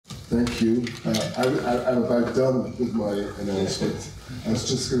Thank you. I'm about done with my announcement. I was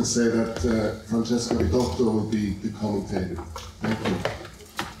just going to say that Francesca Vidotto will be the commentator. Thank you.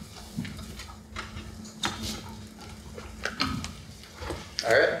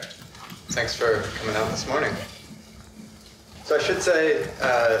 All right. Thanks for coming out this morning. So I should say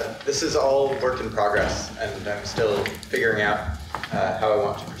this is all work in progress, and I'm still figuring out how I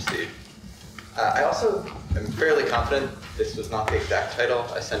want to proceed. I also am fairly confident this was not the exact title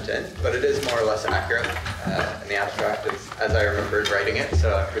I sent in, but it is more or less accurate, and the abstract is as I remembered writing it,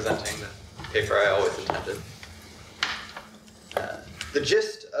 so I'm presenting the paper I always intended. The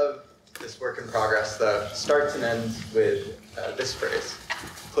gist of this work in progress, though, starts and ends with this phrase,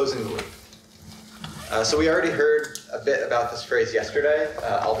 closing the loop. So we already heard a bit about this phrase yesterday.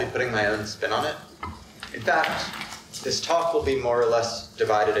 I'll be putting my own spin on it. In fact, this talk will be more or less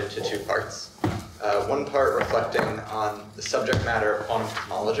divided into two parts. One part reflecting on the subject matter of quantum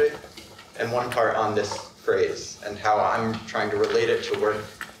cosmology, and one part on this phrase and how I'm trying to relate it to work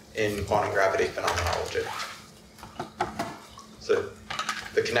in quantum gravity phenomenology. So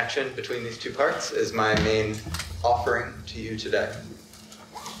the connection between these two parts is my main offering to you today.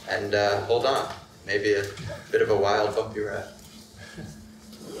 And hold on, maybe a bit of a wild, bumpy ride.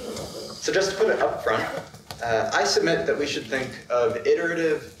 So just to put it up front, I submit that we should think of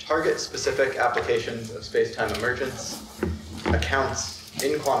iterative, target-specific applications of space-time emergence, accounts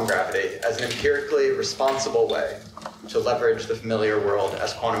in quantum gravity, as an empirically responsible way to leverage the familiar world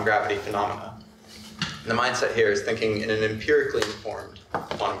as quantum gravity phenomena. And the mindset here is thinking in an empirically informed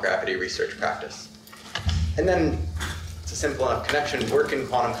quantum gravity research practice. And then, it's a simple enough connection, work in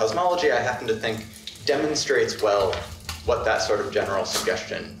quantum cosmology, I happen to think, demonstrates well what that sort of general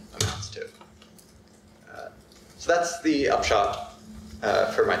suggestion amounts to. So that's the upshot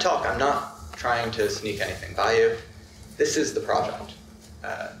for my talk. I'm not trying to sneak anything by you. This is the project.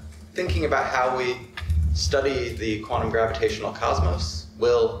 Thinking about how we study the quantum gravitational cosmos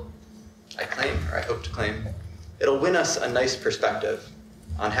will, I claim, or I hope to claim, it'll win us a nice perspective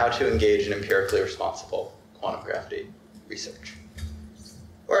on how to engage in empirically responsible quantum gravity research.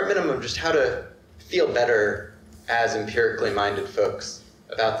 Or at minimum, just how to feel better as empirically minded folks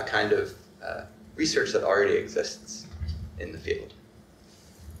about the kind of research that already exists in the field.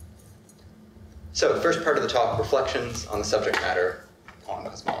 So, first part of the talk, reflections on the subject matter of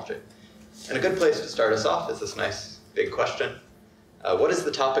quantum cosmology. And a good place to start us off is this nice big question. What is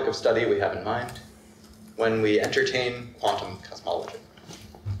the topic of study we have in mind when we entertain quantum cosmology?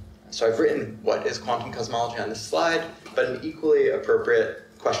 So I've written what is quantum cosmology on this slide, but an equally appropriate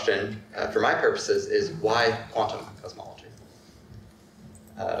question for my purposes is why quantum cosmology?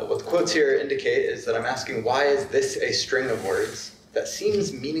 What the quotes here indicate is that I'm asking, why is this a string of words that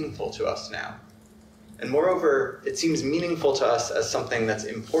seems meaningful to us now? And moreover, it seems meaningful to us as something that's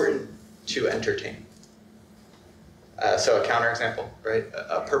important to entertain. So a counterexample, right?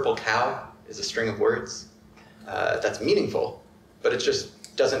 A purple cow is a string of words that's meaningful, but it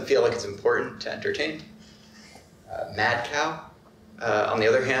just doesn't feel like it's important to entertain. Mad cow, on the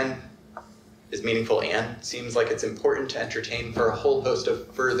other hand, is meaningful and seems like it's important to entertain for a whole host of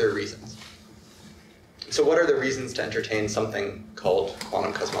further reasons. So what are the reasons to entertain something called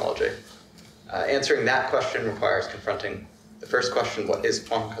quantum cosmology? Answering that question requires confronting the first question, what is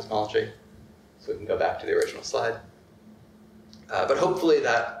quantum cosmology? So we can go back to the original slide. But hopefully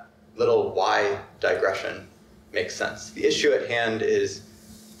that little why digression makes sense. The issue at hand is,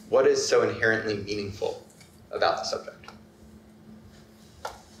 what is so inherently meaningful about the subject?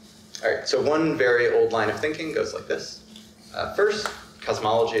 All right, so one very old line of thinking goes like this. First,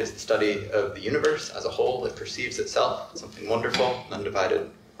 cosmology is the study of the universe as a whole. It perceives itself as something wonderful, undivided,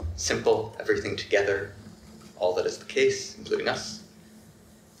 simple, everything together, all that is the case, including us.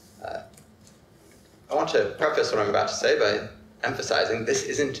 I want to preface what I'm about to say by emphasizing this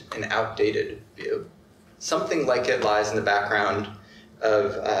isn't an outdated view. Something like it lies in the background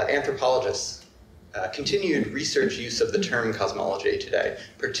of anthropologists' continued research use of the term cosmology today,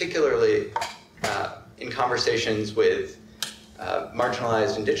 particularly in conversations with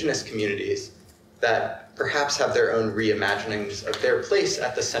marginalized indigenous communities that perhaps have their own reimaginings of their place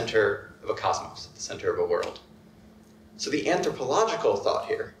at the center of a cosmos, at the center of a world. So the anthropological thought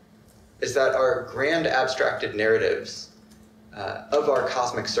here is that our grand abstracted narratives of our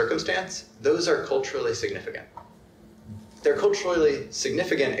cosmic circumstance, those are culturally significant. They're culturally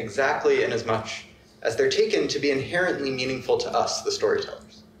significant exactly in as much as they're taken to be inherently meaningful to us, the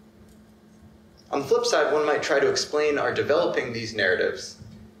storytellers. On the flip side, one might try to explain our developing these narratives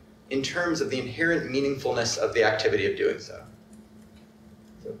in terms of the inherent meaningfulness of the activity of doing so.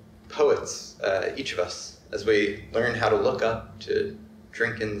 So poets, each of us, as we learn how to look up, to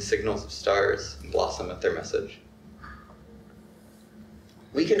drink in the signals of stars, and blossom at their message.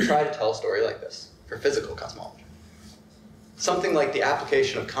 We can try to tell a story like this for physical cosmology. Something like the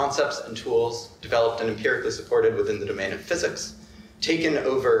application of concepts and tools developed and empirically supported within the domain of physics, taken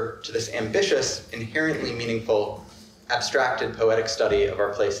over to this ambitious, inherently meaningful, abstracted poetic study of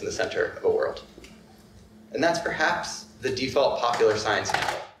our place in the center of a world. And that's perhaps the default popular science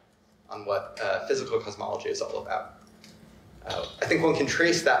handle on what physical cosmology is all about. I think one can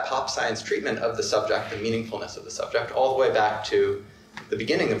trace that pop science treatment of the subject, the meaningfulness of the subject, all the way back to the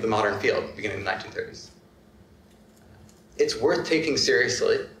beginning of the modern field, beginning in the 1930s. It's worth taking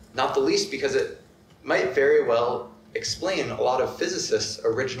seriously, not the least because it might very well explain a lot of physicists'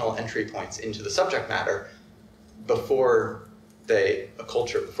 original entry points into the subject matter before they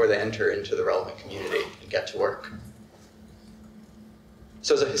enter into the relevant community and get to work.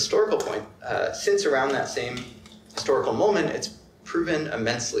 So as a historical point, since around that same historical moment, it's proven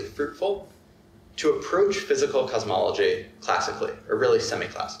immensely fruitful to approach physical cosmology classically, or really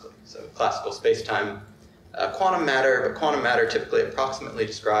semi-classically. So classical space-time, quantum matter, but quantum matter typically approximately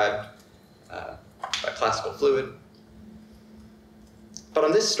described by classical fluid. But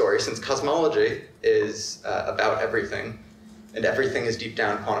on this story, since cosmology is about everything, and everything is deep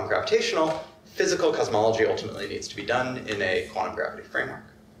down quantum gravitational, physical cosmology ultimately needs to be done in a quantum gravity framework.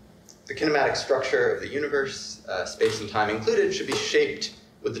 The kinematic structure of the universe, space and time included, should be shaped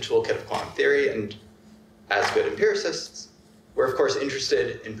with the toolkit of quantum theory, and as good empiricists, we're of course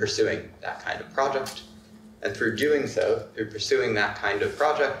interested in pursuing that kind of project. And through doing so, through pursuing that kind of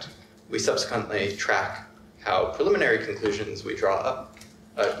project, we subsequently track how preliminary conclusions we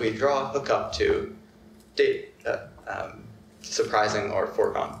hook up to surprising or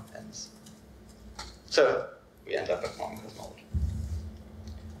foregone ends. So we end up at quantum cosmology.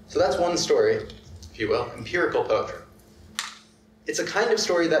 So that's one story, if you will, empirical poetry. It's a kind of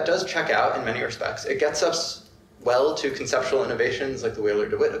story that does check out in many respects. It gets us well to conceptual innovations like the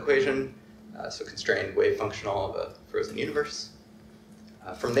Wheeler-DeWitt equation, so constrained wave functional of a frozen universe.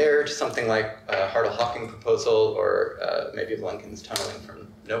 From there to something like a Hartle-Hawking proposal, or maybe Lincoln's tunneling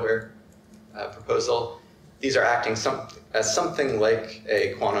from nowhere proposal. These are acting as something like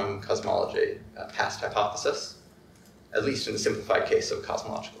a quantum cosmology past hypothesis, at least in the simplified case of a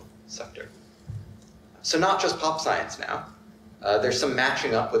cosmological sector. So not just pop science now. There's some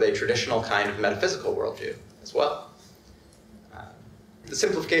matching up with a traditional kind of metaphysical worldview as well. The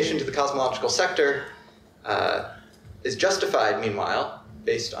simplification to the cosmological sector is justified, meanwhile,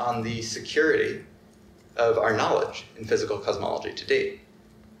 based on the security of our knowledge in physical cosmology to date.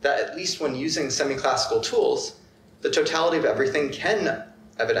 That at least when using semi-classical tools, the totality of everything can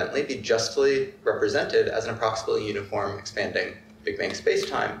evidently be justly represented as an approximately uniform expanding Big Bang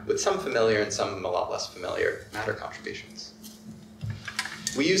spacetime with some familiar and some a lot less familiar matter contributions.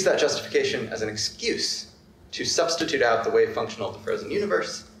 We use that justification as an excuse to substitute out the wave functional of the frozen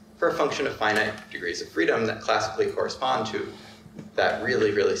universe for a function of finite degrees of freedom that classically correspond to that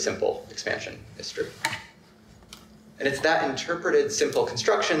really, really simple expansion history. And it's that interpreted simple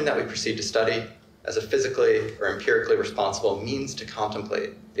construction that we proceed to study as a physically or empirically responsible means to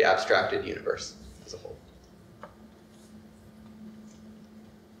contemplate the abstracted universe as a whole.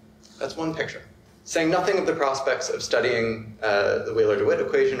 That's one picture. Saying nothing of the prospects of studying the Wheeler-DeWitt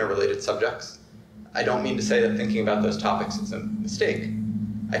equation or related subjects, I don't mean to say that thinking about those topics is a mistake.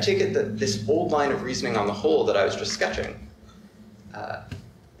 I take it that this old line of reasoning on the whole that I was just sketching,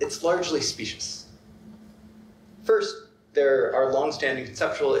 it's largely specious. First, there are long-standing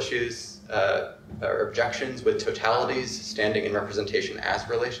conceptual issues or objections with totalities standing in representation as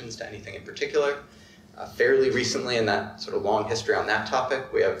relations to anything in particular. Fairly recently, in that sort of long history on that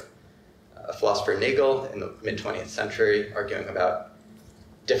topic, we have a philosopher, Nagel, in the mid-20th century, arguing about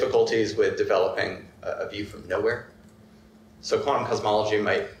difficulties with developing a view from nowhere. So quantum cosmology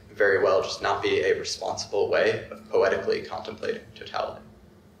might very well just not be a responsible way of poetically contemplating totality.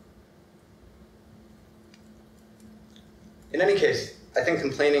 In any case, I think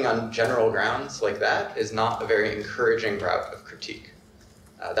complaining on general grounds like that is not a very encouraging route of critique.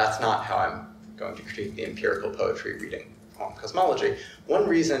 That's not how I'm going to critique the empirical poetry reading quantum cosmology. One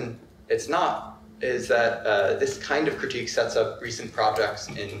reason it's not is that this kind of critique sets up recent projects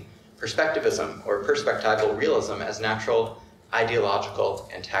in perspectivism or perspectival realism as natural ideological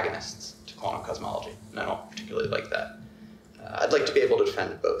antagonists to quantum cosmology, and I don't particularly like that. I'd like to be able to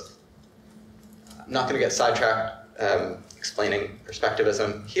defend both. I'm not going to get sidetracked explaining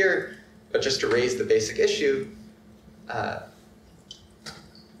perspectivism here, but just to raise the basic issue, the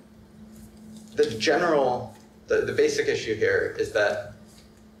basic issue here is that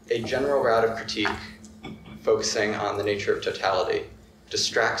a general route of critique focusing on the nature of totality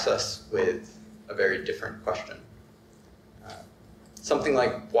distracts us with a very different question. Something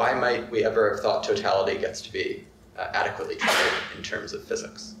like, why might we ever have thought totality gets to be adequately treated in terms of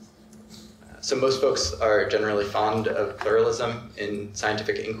physics? So most folks are generally fond of pluralism in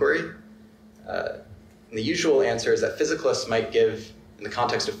scientific inquiry. And the usual answer is that physicalists might give, in the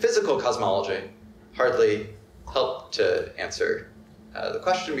context of physical cosmology, hardly help to answer the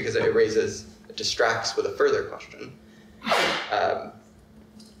question because it distracts with a further question.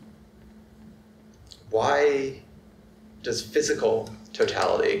 Why does physical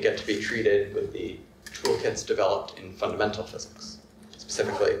totality get to be treated with the toolkits developed in fundamental physics,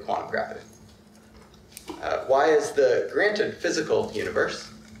 specifically quantum gravity? Why is the granted physical universe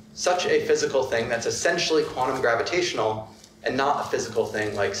such a physical thing that's essentially quantum gravitational and not a physical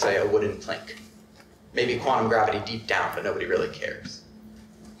thing like, say, a wooden plank? Maybe quantum gravity deep down, but nobody really cares.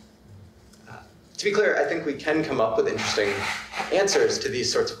 To be clear, I think we can come up with interesting answers to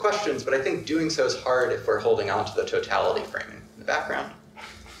these sorts of questions, but I think doing so is hard if we're holding on to the totality framing in the background.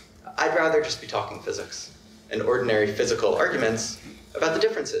 I'd rather just be talking physics and ordinary physical arguments about the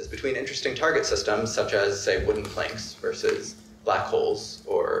differences between interesting target systems, such as, say, wooden planks versus black holes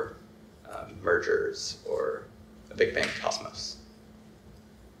or mergers or a Big Bang cosmos.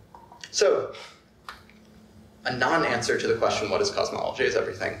 So, a non-answer to the question, what is cosmology, is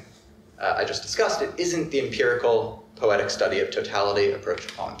everything I just discussed. It isn't the empirical, poetic study of totality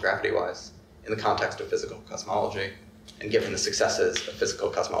approached quantum gravity-wise in the context of physical cosmology, and given the successes of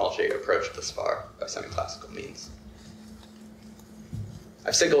physical cosmology approached thus far by semi-classical means.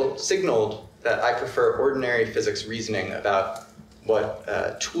 I've signaled that I prefer ordinary physics reasoning about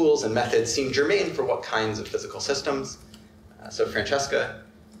what tools and methods seem germane for what kinds of physical systems. So Francesca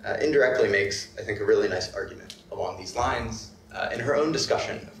indirectly makes, I think, a really nice argument along these lines in her own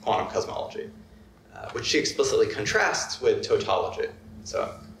discussion of quantum cosmology, which she explicitly contrasts with tautology.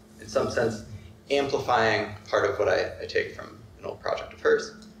 So in some sense, amplifying part of what I take from an old project of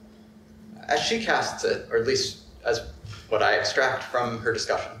hers. As she casts it, or at least as what I extract from her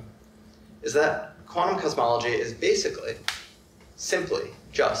discussion, is that quantum cosmology is basically, simply,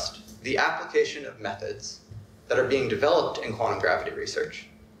 just the application of methods that are being developed in quantum gravity research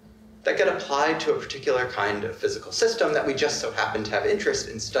that get applied to a particular kind of physical system that we just so happen to have interest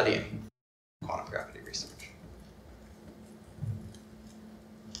in studying in quantum gravity research.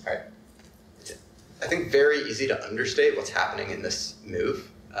 All right. It's, I think, very easy to understate what's happening in this move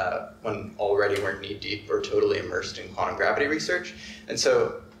when already we're knee-deep or totally immersed in quantum gravity research. And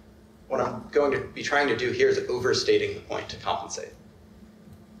so what I'm going to be trying to do here is overstating the point to compensate.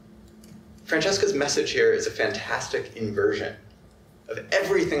 Francesca's message here is a fantastic inversion of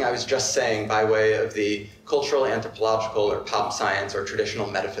everything I was just saying by way of the cultural, anthropological, or pop science, or traditional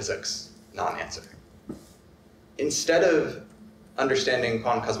metaphysics non-answer. Instead of understanding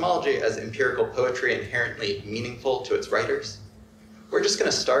quantum cosmology as empirical poetry inherently meaningful to its writers, we're just going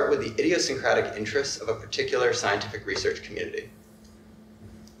to start with the idiosyncratic interests of a particular scientific research community.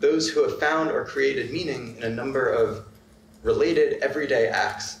 Those who have found or created meaning in a number of related everyday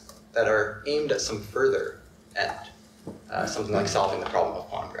acts that are aimed at some further end. Something like solving the problem of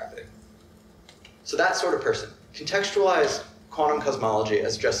quantum gravity. So that sort of person contextualized quantum cosmology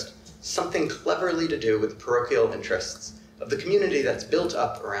as just something cleverly to do with parochial interests of the community that's built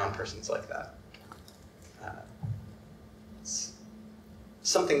up around persons like that.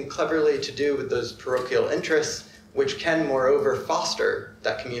 Something cleverly to do with those parochial interests, which can, moreover, foster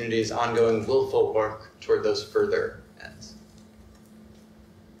that community's ongoing willful work toward those further ends.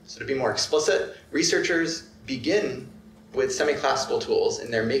 So to be more explicit, researchers begin with semi-classical tools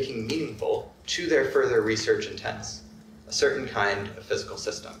in their making meaningful to their further research intents a certain kind of physical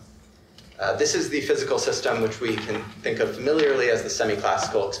system. This is the physical system which we can think of familiarly as the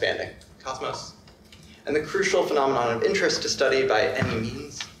semi-classical expanding cosmos. And the crucial phenomenon of interest to study by any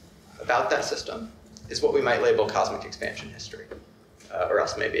means about that system is what we might label cosmic expansion history, or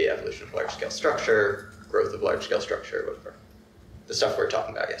else maybe evolution of large-scale structure, growth of large-scale structure, whatever. The stuff we were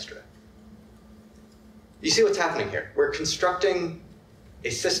talking about yesterday. You see what's happening here. We're constructing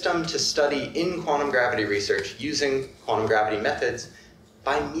a system to study in quantum gravity research using quantum gravity methods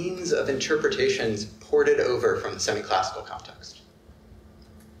by means of interpretations ported over from the semi-classical context.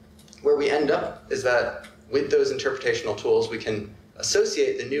 Where we end up is that with those interpretational tools, we can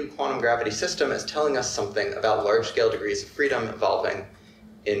associate the new quantum gravity system as telling us something about large-scale degrees of freedom evolving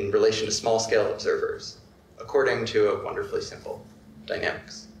in relation to small-scale observers, according to a wonderfully simple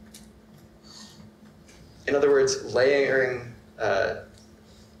dynamics. In other words, layering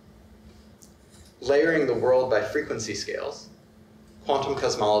the world by frequency scales, quantum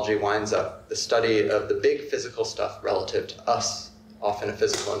cosmology winds up the study of the big physical stuff relative to us often a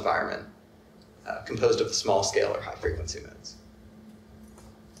physical environment, composed of the small scale or high frequency modes.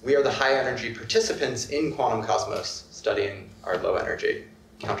 We are the high energy participants in quantum cosmos, studying our low energy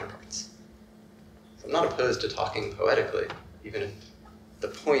counterparts. So I'm not opposed to talking poetically, even if the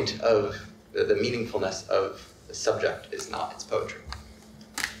point of the meaningfulness of the subject is not its poetry.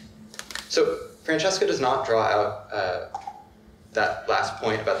 So Francesca does not draw out that last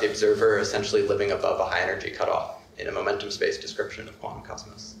point about the observer essentially living above a high energy cutoff in a momentum space description of quantum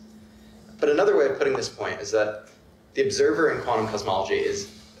cosmos. But another way of putting this point is that the observer in quantum cosmology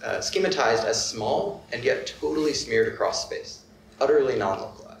is schematized as small and yet totally smeared across space, utterly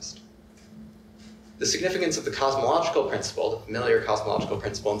non-localized. The significance of the cosmological principle, the familiar cosmological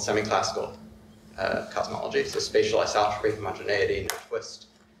principle in semi-classical cosmology, so spatial isotropy, homogeneity, no twist,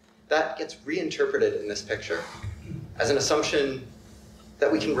 that gets reinterpreted in this picture as an assumption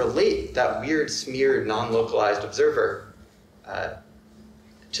that we can relate that weird, smeared, non-localized observer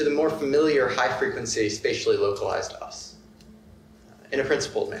to the more familiar, high-frequency, spatially localized us in a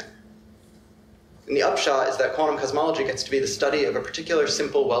principled manner. And the upshot is that quantum cosmology gets to be the study of a particular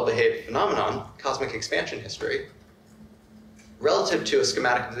simple, well-behaved phenomenon, cosmic expansion history, relative to a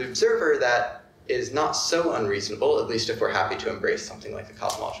schematic of the observer that is not so unreasonable, at least if we're happy to embrace something like the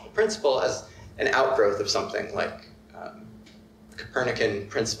cosmological principle as an outgrowth of something like Copernican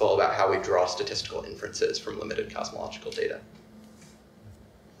principle about how we draw statistical inferences from limited cosmological data.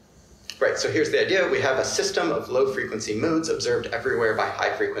 Right, so here's the idea. We have a system of low-frequency modes observed everywhere by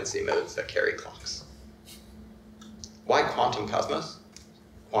high-frequency modes that carry clocks. Why quantum cosmos?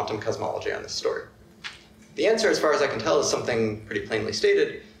 Quantum cosmology on this story. The answer, as far as I can tell, is something pretty plainly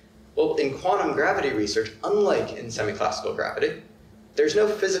stated. Well, in quantum gravity research, unlike in semi-classical gravity, there's no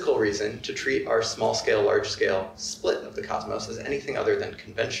physical reason to treat our small-scale, large-scale split of the cosmos as anything other than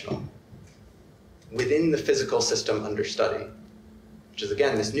conventional within the physical system under study, which is,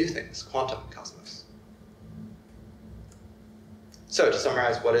 again, this new thing, this quantum cosmos. So to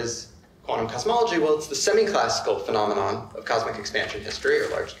summarize, what is quantum cosmology? Well, it's the semi-classical phenomenon of cosmic expansion history, or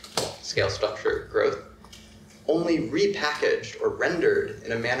large-scale structure growth, only repackaged or rendered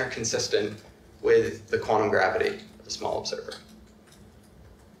in a manner consistent with the quantum gravity of a small observer.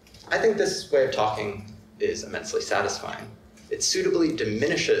 I think this way of talking is immensely satisfying. It suitably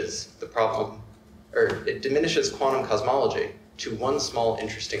diminishes the problem, or it diminishes quantum cosmology to one small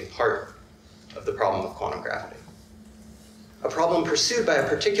interesting part of the problem of quantum gravity. A problem pursued by a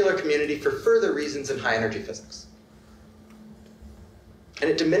particular community for further reasons in high energy physics. And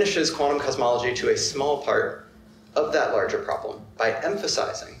it diminishes quantum cosmology to a small part of that larger problem by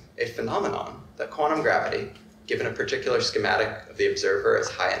emphasizing a phenomenon that quantum gravity, given a particular schematic of the observer as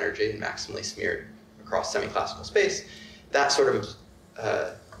high energy and maximally smeared across semi-classical space, that sort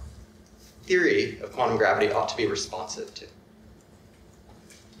of theory of quantum gravity ought to be responsive to.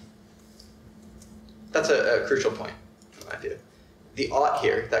 That's a crucial point, in my view. The ought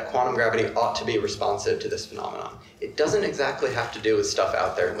here, that quantum gravity ought to be responsive to this phenomenon. It doesn't exactly have to do with stuff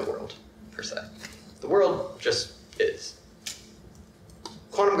out there in the world, per se. The world just is.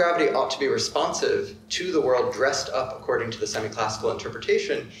 Quantum gravity ought to be responsive to the world dressed up according to the semi-classical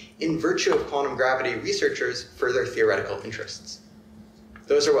interpretation in virtue of quantum gravity researchers' further theoretical interests.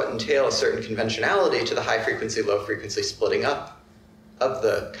 Those are what entail a certain conventionality to the high-frequency, low-frequency splitting up of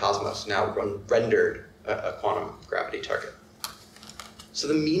the cosmos, now rendered a quantum gravity target. So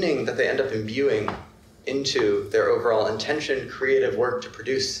the meaning that they end up imbuing into their overall intention, creative work to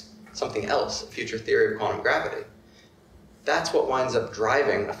produce something else, a future theory of quantum gravity, that's what winds up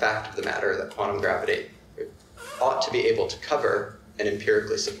driving a fact of the matter that quantum gravity ought to be able to cover an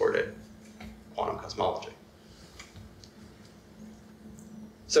empirically supported quantum cosmology.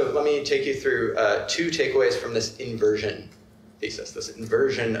 So let me take you through two takeaways from this inversion thesis, this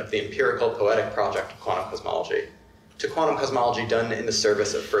inversion of the empirical poetic project of quantum cosmology to quantum cosmology done in the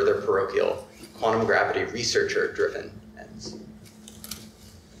service of further parochial quantum gravity researcher-driven ends.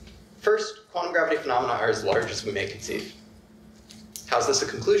 First, quantum gravity phenomena are as large as we may conceive. How's this a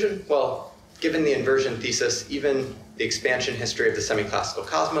conclusion? Well, given the inversion thesis, even the expansion history of the semi-classical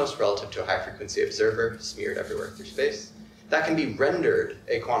cosmos relative to a high-frequency observer smeared everywhere through space, that can be rendered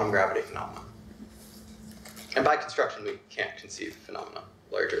a quantum gravity phenomenon. And by construction, we can't conceive phenomena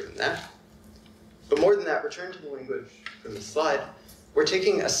larger than that. But more than that, return to the language from the slide, we're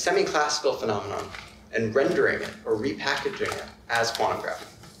taking a semi-classical phenomenon and rendering it or repackaging it as quantum gravity.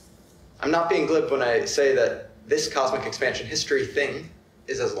 I'm not being glib when I say that this cosmic expansion history thing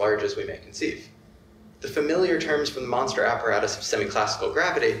is as large as we may conceive. The familiar terms from the monster apparatus of semi-classical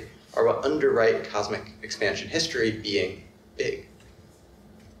gravity are what underwrite cosmic expansion history being big.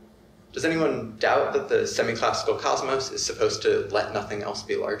 Does anyone doubt that the semi-classical cosmos is supposed to let nothing else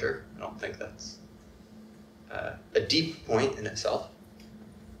be larger? I don't think that's a deep point in itself.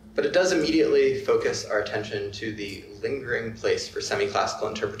 But it does immediately focus our attention to the lingering place for semi-classical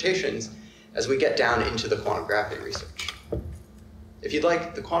interpretations as we get down into the quantum gravity research. If you'd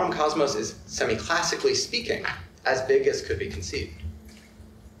like, the quantum cosmos is, semi-classically speaking, as big as could be conceived.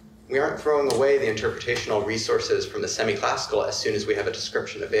 We aren't throwing away the interpretational resources from the semi-classical as soon as we have a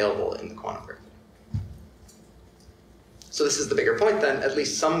description available in the quantum gravity. So this is the bigger point then, at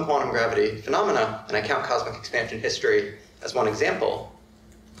least some quantum gravity phenomena, and I count cosmic expansion history as one example,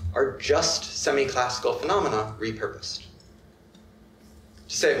 are just semi-classical phenomena repurposed.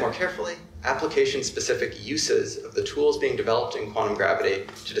 To say it more carefully, application-specific uses of the tools being developed in quantum gravity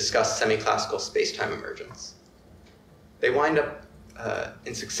to discuss semi-classical spacetime emergence. They wind up,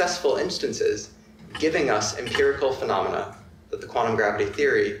 in successful instances, giving us empirical phenomena that the quantum gravity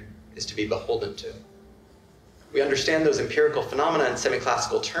theory is to be beholden to. We understand those empirical phenomena in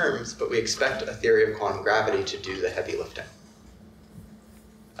semi-classical terms, but we expect a theory of quantum gravity to do the heavy lifting.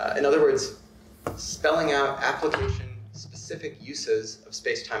 In other words, spelling out application-specific uses of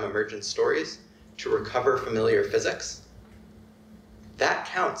space-time emergence stories to recover familiar physics, that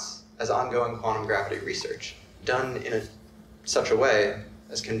counts as ongoing quantum gravity research, done in such a way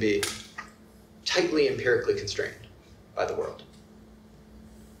as can be tightly empirically constrained by the world.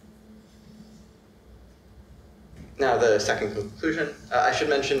 Now, the second conclusion. I should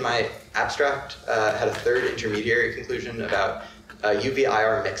mention my abstract had a third intermediary conclusion about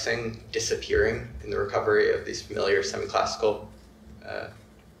UV-IR mixing disappearing in the recovery of these familiar semi-classical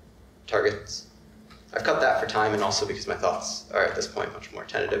targets. I've cut that for time and also because my thoughts are at this point much more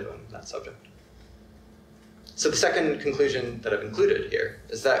tentative on that subject. So the second conclusion that I've included here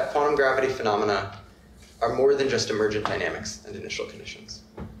is that quantum gravity phenomena are more than just emergent dynamics and initial conditions.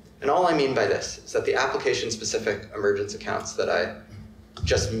 And all I mean by this is that the application-specific emergence accounts that I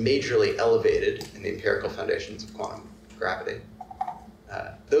just majorly elevated in the empirical foundations of quantum gravity,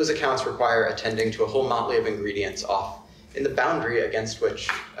 those accounts require attending to a whole motley of ingredients off in the boundary against which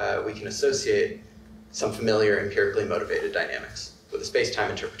we can associate some familiar empirically motivated dynamics with a space-time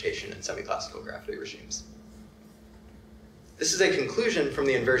interpretation in semi-classical gravity regimes. This is a conclusion from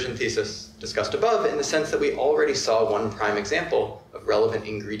the inversion thesis discussed above in the sense that we already saw one prime example of relevant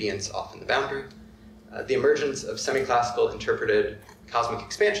ingredients off in the boundary. The emergence of semi-classical interpreted cosmic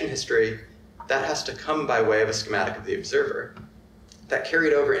expansion history, that has to come by way of a schematic of the observer. That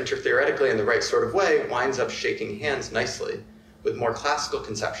carried over intertheoretically in the right sort of way winds up shaking hands nicely with more classical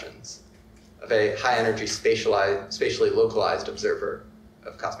conceptions of a high-energy spatially localized observer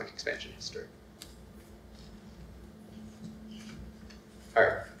of cosmic expansion history. All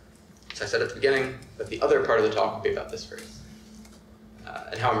right, so I said at the beginning that the other part of the talk will be about this phrase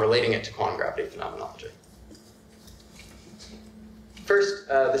and how I'm relating it to quantum gravity phenomenology. First,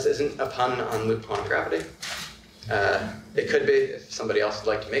 this isn't a pun on loop quantum gravity. It could be if somebody else would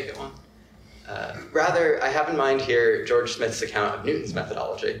like to make it one. Rather, I have in mind here George Smith's account of Newton's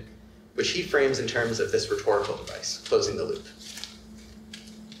methodology, which he frames in terms of this rhetorical device, closing the loop.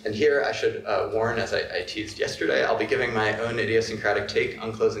 And here I should warn, as I teased yesterday, I'll be giving my own idiosyncratic take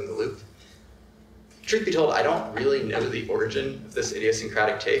on closing the loop. Truth be told, I don't really know the origin of this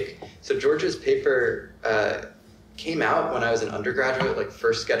idiosyncratic take. So George's paper came out when I was an undergraduate, like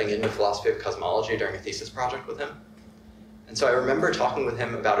first getting into philosophy of cosmology during a thesis project with him. And so I remember talking with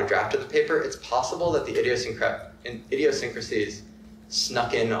him about a draft of the paper. It's possible that the idiosyncrasies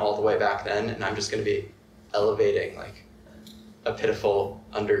snuck in all the way back then, and I'm just going to be elevating like a pitiful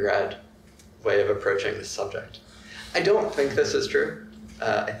undergrad way of approaching this subject. I don't think this is true.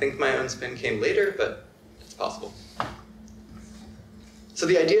 I think my own spin came later, but it's possible. So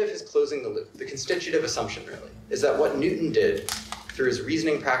the idea of his closing the loop, the constitutive assumption really, is that what Newton did through his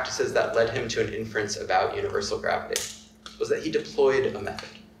reasoning practices that led him to an inference about universal gravity was that he deployed a method.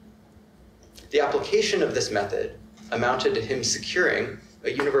 The application of this method amounted to him securing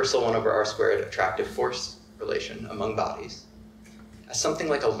a universal 1/r² attractive force relation among bodies as something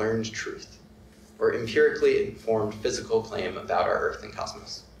like a learned truth, or empirically informed physical claim about our Earth and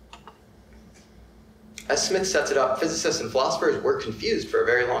cosmos. As Smith sets it up, physicists and philosophers were confused for a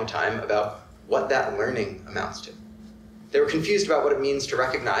very long time about what that learning amounts to. They were confused about what it means to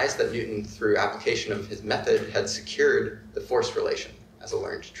recognize that Newton, through application of his method, had secured the force relation as a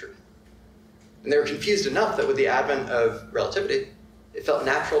learned truth. And they were confused enough that with the advent of relativity, it felt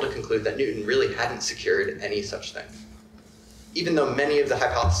natural to conclude that Newton really hadn't secured any such thing, even though many of the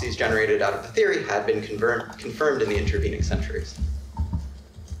hypotheses generated out of the theory had been confirmed in the intervening centuries.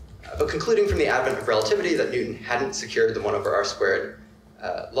 But concluding from the advent of relativity that Newton hadn't secured the 1/r²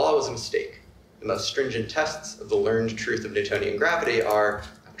 law was a mistake. The most stringent tests of the learned truth of Newtonian gravity are,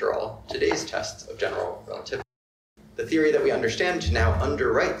 after all, today's tests of general relativity. The theory that we understand to now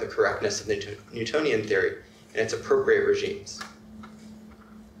underwrite the correctness of Newtonian theory in its appropriate regimes.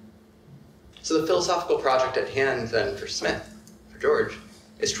 So the philosophical project at hand then for Smith, for George,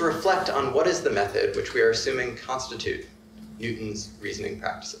 is to reflect on what is the method which we are assuming constitute Newton's reasoning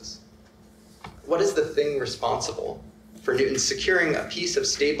practices. What is the thing responsible for Newton securing a piece of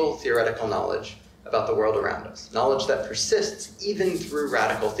stable theoretical knowledge about the world around us, knowledge that persists even through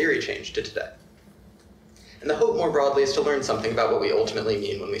radical theory change to today? And the hope more broadly is to learn something about what we ultimately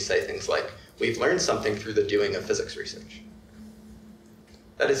mean when we say things like, we've learned something through the doing of physics research.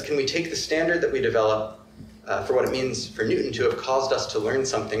 That is, can we take the standard that we develop for what it means for Newton to have caused us to learn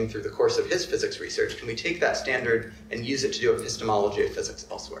something through the course of his physics research, can we take that standard and use it to do epistemology of physics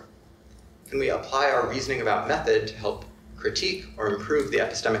elsewhere? Can we apply our reasoning about method to help critique or improve the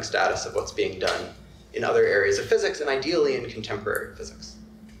epistemic status of what's being done in other areas of physics, and ideally in contemporary physics?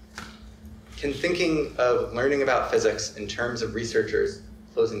 Can thinking of learning about physics in terms of researchers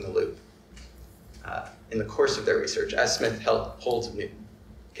closing the loop in the course of their research, as Smith holds of Newton,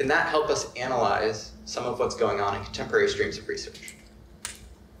 can that help us analyze some of what's going on in contemporary streams of research?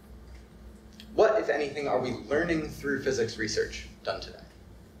 What, if anything, are we learning through physics research done today?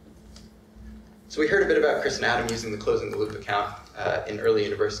 So we heard a bit about Chris and Adam using the closing the loop account in early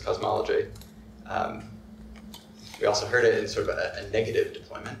universe cosmology. We also heard it in sort of a negative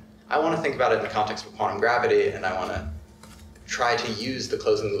deployment. I want to think about it in the context of quantum gravity, and I want to try to use the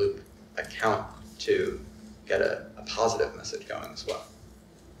closing the loop account to get a positive message going as well.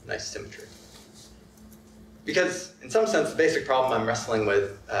 Nice symmetry. Because in some sense, the basic problem I'm wrestling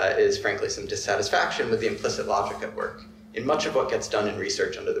with is frankly some dissatisfaction with the implicit logic at work in much of what gets done in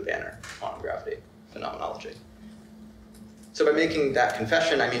research under the banner of quantum gravity phenomenology. So by making that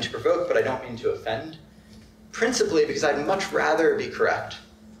confession, I mean to provoke, but I don't mean to offend, principally because I'd much rather be correct,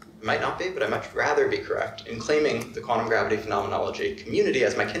 it might not be, but I'd much rather be correct in claiming the quantum gravity phenomenology community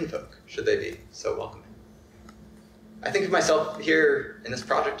as my kinfolk, should they be so welcoming. I think of myself here, in this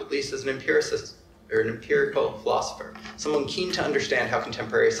project at least, as an empiricist, or an empirical philosopher, someone keen to understand how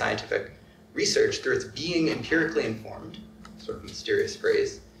contemporary scientific research, through its being empirically informed, sort of mysterious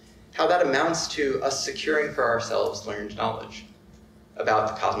phrase, how that amounts to us securing for ourselves learned knowledge about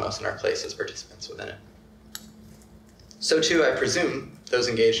the cosmos and our place as participants within it. So too, I presume, those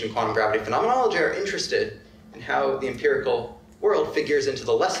engaged in quantum gravity phenomenology are interested in how the empirical world figures into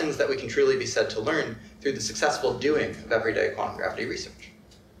the lessons that we can truly be said to learn through the successful doing of everyday quantum gravity research.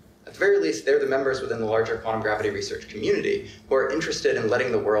 At the very least, they're the members within the larger quantum gravity research community who are interested in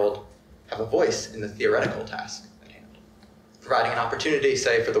letting the world have a voice in the theoretical task at hand, providing an opportunity,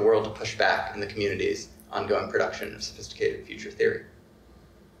 say, for the world to push back in the community's ongoing production of sophisticated future theory.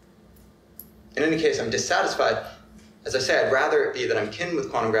 In any case, I'm dissatisfied. As I say, I'd rather it be that I'm kin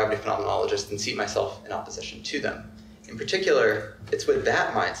with quantum gravity phenomenologists than see myself in opposition to them. In particular, it's with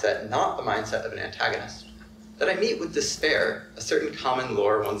that mindset, not the mindset of an antagonist, that I meet with despair a certain common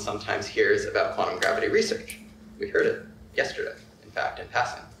lore one sometimes hears about quantum gravity research. We heard it yesterday, in fact, in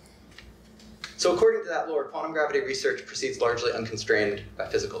passing. So according to that lore, quantum gravity research proceeds largely unconstrained by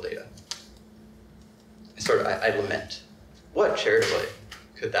physical data. I lament. What, charitably,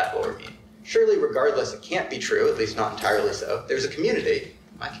 could that lore mean? Surely, regardless, it can't be true, at least not entirely so. There's a community,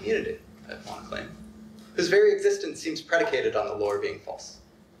 my community, I want to claim, whose very existence seems predicated on the lore being false.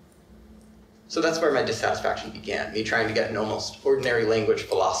 So that's where my dissatisfaction began, me trying to get an almost ordinary language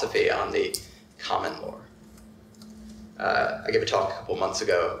philosophy on the common lore. I gave a talk a couple months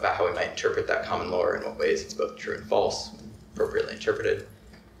ago about how we might interpret that common lore, in what ways it's both true and false, appropriately interpreted.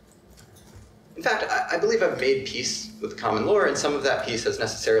 In fact, I believe I've made peace with the common lore, and some of that peace has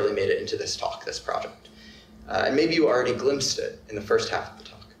necessarily made it into this talk, this project. And maybe you already glimpsed it in the first half of the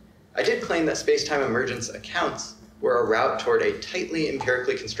talk. I did claim that space-time emergence accounts were a route toward a tightly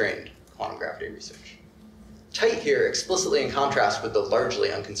empirically constrained quantum gravity research. Tight here explicitly in contrast with the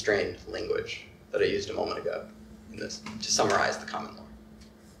largely unconstrained language that I used a moment ago in this to summarize the common lore.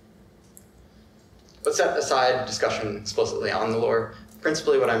 But set aside discussion explicitly on the lore.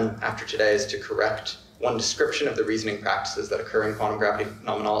 Principally what I'm after today is to correct one description of the reasoning practices that occur in quantum gravity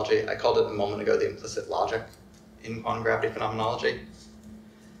phenomenology. I called it a moment ago the implicit logic in quantum gravity phenomenology.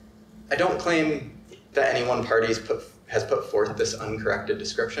 I don't claim that any one party has put forth this uncorrected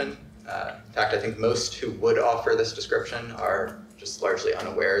description. In fact, I think most who would offer this description are just largely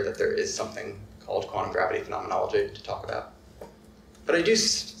unaware that there is something called quantum gravity phenomenology to talk about. But I do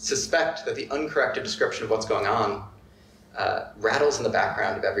suspect that the uncorrected description of what's going on rattles in the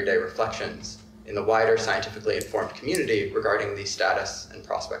background of everyday reflections in the wider scientifically informed community regarding the status and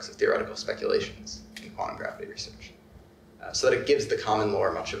prospects of theoretical speculations in quantum gravity research, so that it gives the common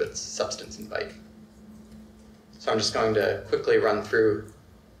lore much of its substance and bite. So I'm just going to quickly run through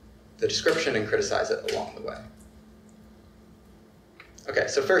the description and criticize it along the way. Okay,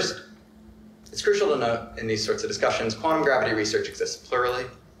 so first, it's crucial to note in these sorts of discussions, quantum gravity research exists plurally.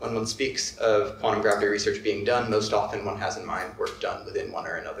 When one speaks of quantum gravity research being done, most often one has in mind work done within one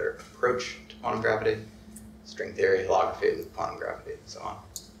or another approach to quantum gravity, string theory, holography, loop quantum gravity, and so on.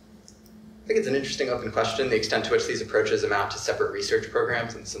 I think it's an interesting open question, the extent to which these approaches amount to separate research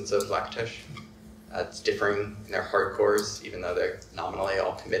programs in the sense of Lakatish. It's differing in their hardcores, even though they're nominally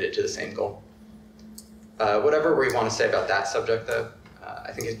all committed to the same goal. Whatever we want to say about that subject, though,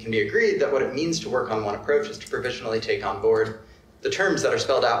 I think it can be agreed that what it means to work on one approach is to provisionally take on board the terms that are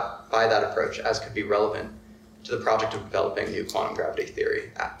spelled out by that approach as could be relevant to the project of developing new quantum gravity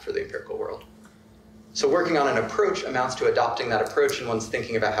theory for the empirical world. So working on an approach amounts to adopting that approach in one's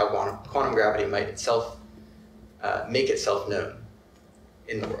thinking about how quantum gravity might itself make itself known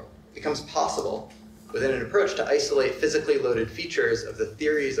in the world. It becomes possible within an approach to isolate physically loaded features of the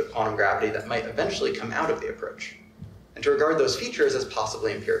theories of quantum gravity that might eventually come out of the approach, and to regard those features as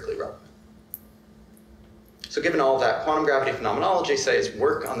possibly empirically relevant. So given all of that, quantum gravity phenomenology says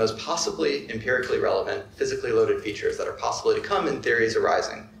work on those possibly empirically relevant, physically loaded features that are possibly to come in theories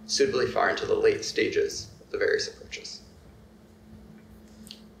arising suitably far into the late stages of the various approaches.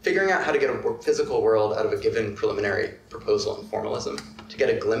 Figuring out how to get a physical world out of a given preliminary proposal and formalism, to get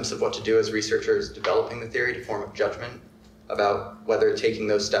a glimpse of what to do as researchers developing the theory to form a judgment about whether taking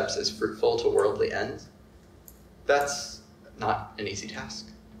those steps is fruitful to worldly ends, that's not an easy task.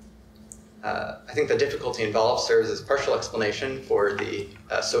 I think the difficulty involved serves as partial explanation for the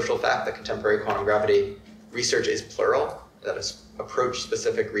social fact that contemporary quantum gravity research is plural, that is,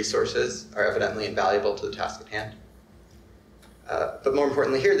 approach-specific resources are evidently invaluable to the task at hand. But more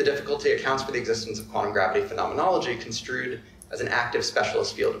importantly here, the difficulty accounts for the existence of quantum gravity phenomenology construed as an active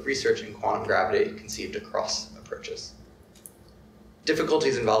specialist field of research in quantum gravity conceived across approaches.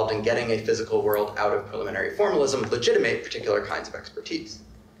 Difficulties involved in getting a physical world out of preliminary formalism legitimate particular kinds of expertise.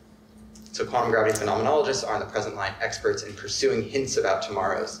 So quantum gravity phenomenologists are in the present line experts in pursuing hints about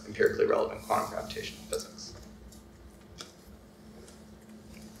tomorrow's empirically relevant quantum gravitational physics.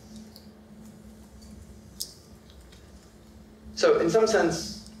 So in some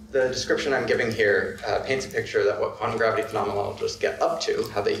sense, the description I'm giving here paints a picture that what quantum gravity phenomenologists get up to,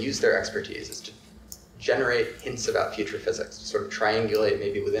 how they use their expertise, is to generate hints about future physics, to sort of triangulate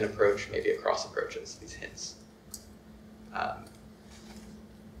maybe within approach, maybe across approaches, these hints.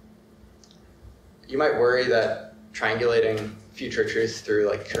 You might worry that triangulating future truths through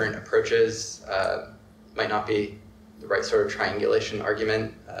like current approaches might not be the right sort of triangulation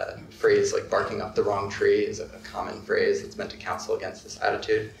argument. A phrase like barking up the wrong tree is a common phrase that's meant to counsel against this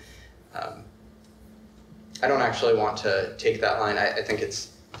attitude. I don't actually want to take that line. I think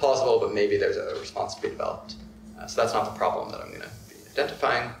it's plausible, but maybe there's a response to be developed. So that's not the problem that I'm going to be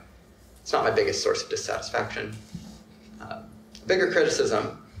identifying. It's not my biggest source of dissatisfaction. A bigger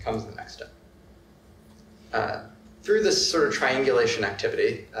criticism comes in the next step. Through this sort of triangulation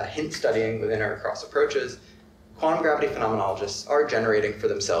activity, hint studying within or across approaches, quantum gravity phenomenologists are generating for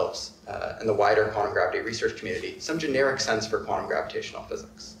themselves and the wider quantum gravity research community some generic sense for quantum gravitational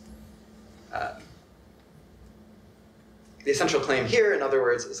physics. The essential claim here, in other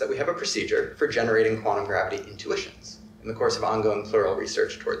words, is that we have a procedure for generating quantum gravity intuitions in the course of ongoing plural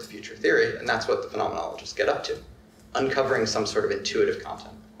research towards future theory, and that's what the phenomenologists get up to, uncovering some sort of intuitive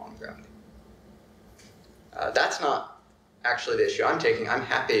content of quantum gravity. That's not actually the issue I'm taking. I'm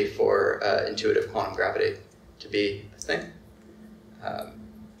happy for intuitive quantum gravity to be a thing. I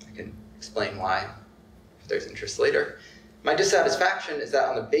can explain why if there's interest later. My dissatisfaction is that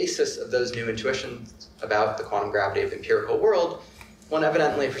on the basis of those new intuitions about the quantum gravity of the empirical world, one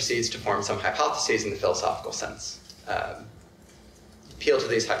evidently proceeds to form some hypotheses in the philosophical sense. Appeal to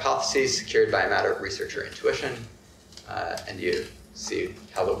these hypotheses secured by a matter of research or intuition, and you see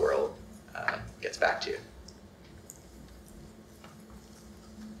how the world gets back to you.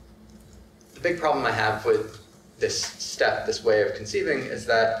 The big problem I have with this step, this way of conceiving, is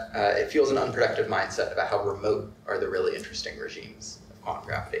that it fuels an unproductive mindset about how remote are the really interesting regimes of quantum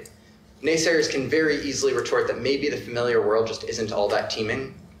gravity. Naysayers can very easily retort that maybe the familiar world just isn't all that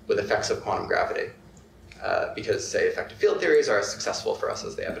teeming with effects of quantum gravity, because, say, effective field theories are as successful for us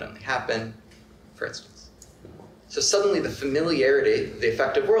as they evidently have been, for instance. So suddenly the familiarity of the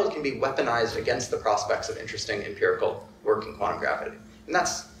effective world can be weaponized against the prospects of interesting empirical work in quantum gravity. And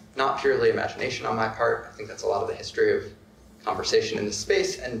that's not purely imagination on my part. I think that's a lot of the history of conversation in this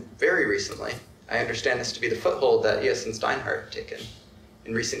space, and very recently, I understand this to be the foothold that ES and Steinhardt have taken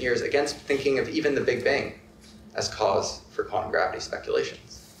in recent years against thinking of even the Big Bang as cause for quantum gravity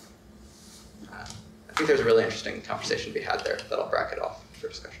speculations. I think there's a really interesting conversation to be had there that I'll bracket off for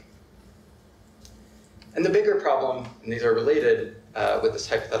discussion. And the bigger problem, and these are related with this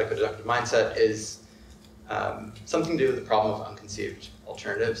hypothetical deductive mindset, is something to do with the problem of unconceived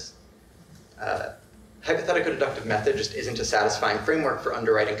alternatives. Hypothetical deductive method just isn't a satisfying framework for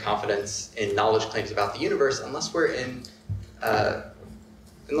underwriting confidence in knowledge claims about the universe unless we're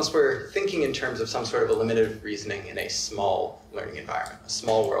thinking in terms of some sort of eliminative reasoning in a small learning environment, a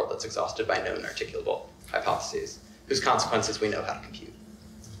small world that's exhausted by known articulable hypotheses, whose consequences we know how to compute.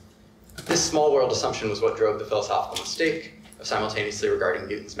 This small world assumption was what drove the philosophical mistake of simultaneously regarding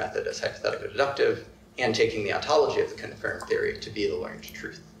Newton's method as hypothetical deductive and taking the ontology of the confirmed theory to be the learned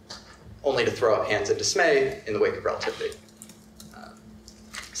truth, only to throw up hands in dismay in the wake of relativity.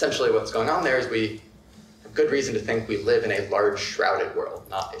 Essentially what's going on there is we have good reason to think we live in a large shrouded world,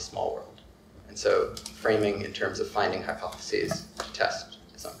 not a small world. And so framing in terms of finding hypotheses to test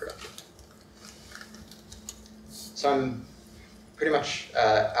is unproductive. So I'm pretty much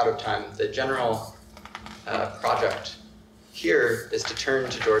out of time. The general project here is to turn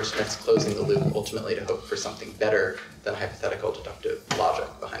to George Smith's closing the loop, ultimately to hope for something better than hypothetical deductive logic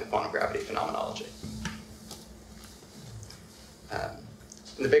behind quantum gravity phenomenology.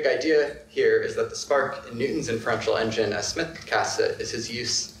 And the big idea here is that the spark in Newton's inferential engine, as Smith casts it, is his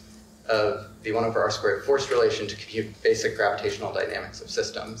use of the 1/r² force relation to compute basic gravitational dynamics of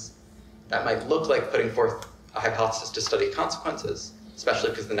systems. That might look like putting forth a hypothesis to study consequences, especially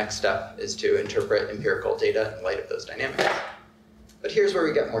because the next step is to interpret empirical data in light of those dynamics. But here's where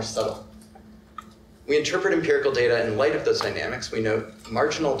we get more subtle. We interpret empirical data in light of those dynamics, we note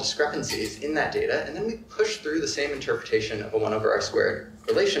marginal discrepancies in that data, and then we push through the same interpretation of a 1/r²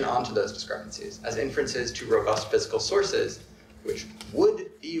 relation onto those discrepancies as inferences to robust physical sources, which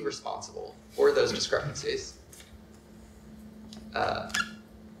would be responsible for those discrepancies.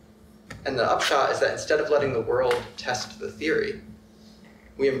 And the upshot is that instead of letting the world test the theory,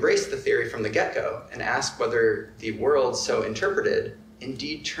 we embrace the theory from the get-go and ask whether the world so interpreted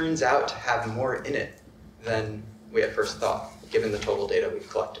indeed turns out to have more in it than we at first thought, given the total data we've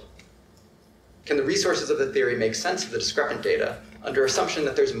collected. Can the resources of the theory make sense of the discrepant data under assumption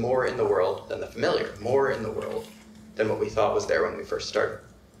that there's more in the world than the familiar, more in the world than what we thought was there when we first started?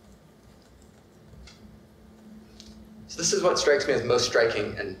 So this is what strikes me as most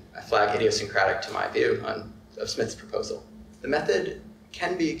striking, and I flag idiosyncratic to my view of Smith's proposal. The method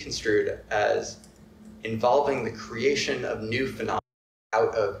can be construed as involving the creation of new phenomena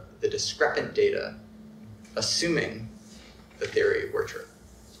out of the discrepant data, assuming the theory were true.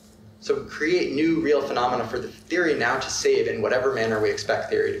 So create new real phenomena for the theory now to save in whatever manner we expect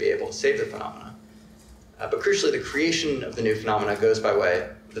theory to be able to save the phenomena. But crucially, the creation of the new phenomena goes by way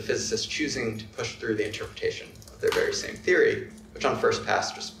of the physicists choosing to push through the interpretation of their very same theory, which on first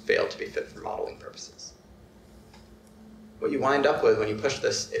pass just failed to be fit for modeling purposes. What you wind up with when you push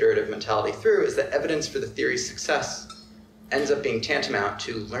this iterative mentality through is that evidence for the theory's success ends up being tantamount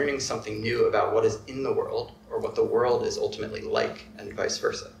to learning something new about what is in the world, or what the world is ultimately like, and vice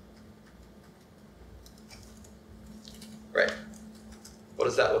versa. Right. What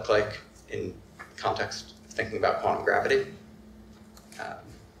does that look like in the context of thinking about quantum gravity?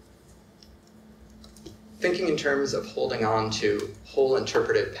 Thinking in terms of holding on to whole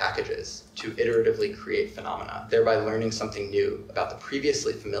interpretive packages to iteratively create phenomena, thereby learning something new about the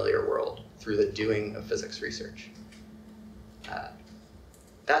previously familiar world through the doing of physics research.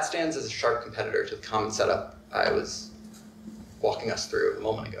 That stands as a sharp competitor to the common setup I was walking us through a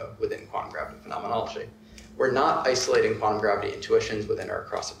moment ago within quantum gravity phenomenology. We're not isolating quantum gravity intuitions within our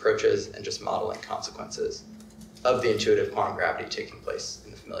cross approaches and just modeling consequences of the intuitive quantum gravity taking place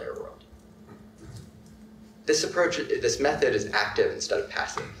in the familiar world. This approach, this method is active instead of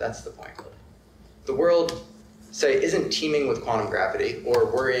passive. That's the point. The world, say, isn't teeming with quantum gravity, or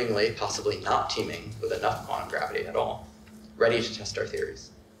worryingly, possibly not teeming with enough quantum gravity at all, ready to test our theories.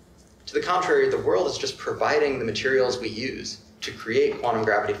 To the contrary, the world is just providing the materials we use to create quantum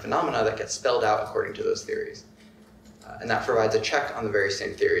gravity phenomena that get spelled out according to those theories. And that provides a check on the very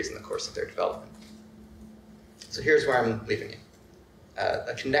same theories in the course of their development. So here's where I'm leaving you.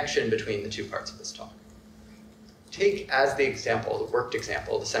 A connection between the two parts of this talk. Take as the example, the worked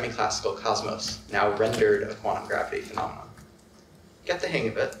example, the semi-classical cosmos, now rendered a quantum gravity phenomenon. Get the hang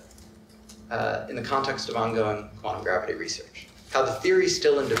of it in the context of ongoing quantum gravity research. How the theory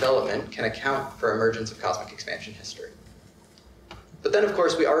still in development can account for emergence of cosmic expansion history. But then, of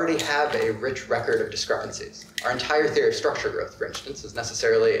course, we already have a rich record of discrepancies. Our entire theory of structure growth, for instance, is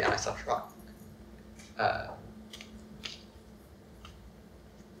necessarily anisotropic.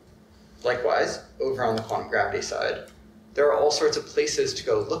 Likewise, over on the quantum gravity side, there are all sorts of places to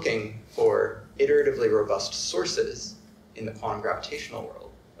go looking for iteratively robust sources in the quantum gravitational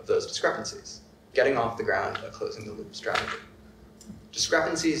world of those discrepancies, getting off the ground a closing the loop strategy.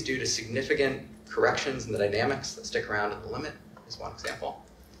 Discrepancies due to significant corrections in the dynamics that stick around at the limit is one example.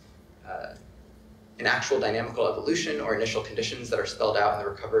 An actual dynamical evolution or initial conditions that are spelled out in the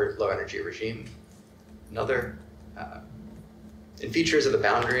recovered low energy regime, another. In features of the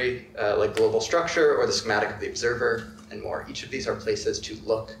boundary, like global structure or the schematic of the observer, and more. Each of these are places to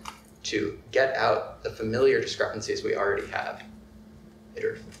look to get out the familiar discrepancies we already have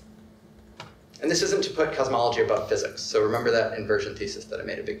iteratively. And this isn't to put cosmology above physics, so remember that inversion thesis that I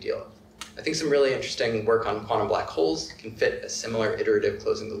made a big deal of. I think some really interesting work on quantum black holes can fit a similar iterative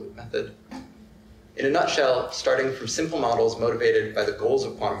closing the loop method. In a nutshell, starting from simple models motivated by the goals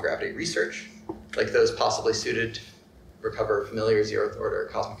of quantum gravity research, like those possibly suited to recover familiar zeroth order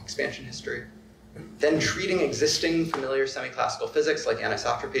cosmic expansion history, then treating existing familiar semi-classical physics like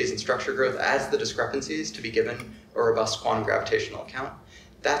anisotropies and structure growth as the discrepancies to be given a robust quantum gravitational account.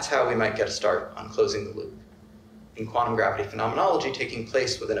 That's how we might get a start on closing the loop in quantum gravity phenomenology taking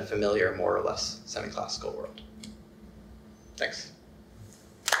place within a familiar, more or less semi-classical world. Thanks.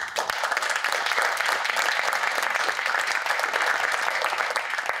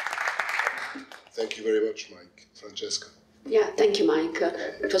 Thank you very much, Mike. Francesca. Yeah, thank you, Mike.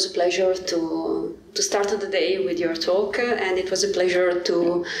 It was a pleasure to start the day with your talk, and it was a pleasure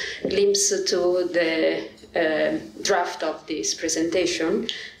to glimpse to the draft of this presentation.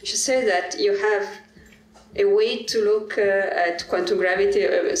 I should say that you have a way to look at quantum gravity.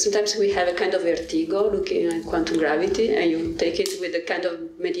 Sometimes we have a kind of vertigo looking at quantum gravity, and you take it with a kind of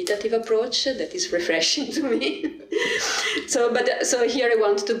meditative approach that is refreshing to me. So here I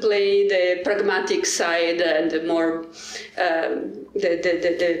want to play the pragmatic side and the more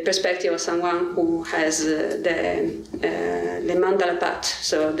the perspective of someone who has the mandala path,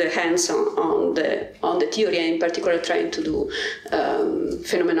 so the hands on the theory, and in particular trying to do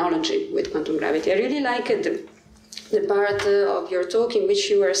phenomenology with quantum gravity. I really like the part of your talk in which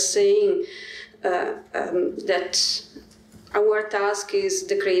you were saying that our task is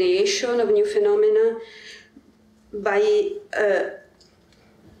the creation of new phenomena by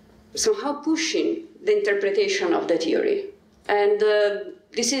somehow pushing the interpretation of the theory. And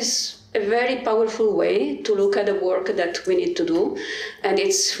this is a very powerful way to look at the work that we need to do. And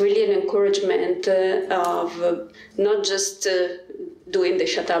it's really an encouragement of not just doing the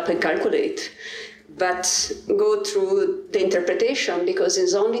shut up and calculate, but go through the interpretation, because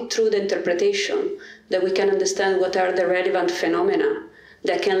it's only through the interpretation that we can understand what are the relevant phenomena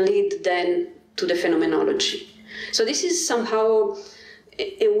that can lead then to the phenomenology. So this is somehow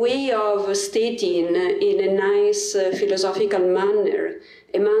a way of stating in a nice philosophical manner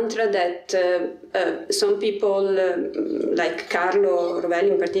a mantra that some people, like Carlo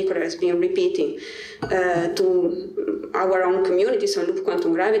Rovelli in particular, has been repeating to our own communities on loop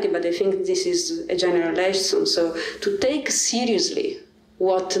quantum gravity, but I think this is a general lesson. So to take seriously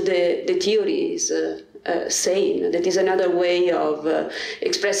what the theory is saying, that is another way of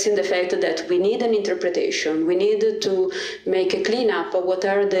expressing the fact that we need an interpretation. We need to make a cleanup of what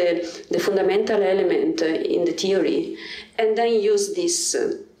are the fundamental elements in the theory, and then use this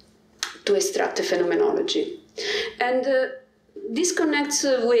to extract a phenomenology. And this connects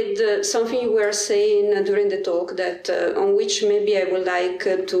with something you were saying during the talk, that on which maybe I would like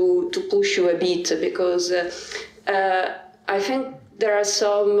to push you a bit, because I think there are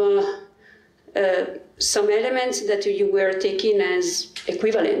some elements that you were taking as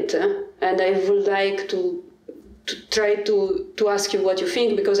equivalent, and I would like to try to ask you what you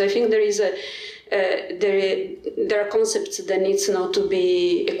think, because I think there is there are concepts that needs not to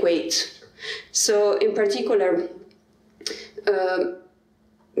be equate. So in particular,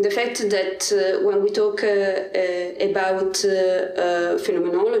 the fact that when we talk about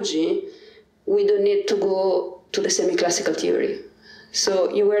phenomenology, we don't need to go to the semi-classical theory.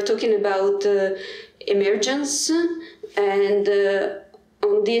 So you were talking about emergence, and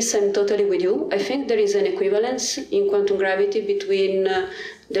on this I'm totally with you. I think there is an equivalence in quantum gravity between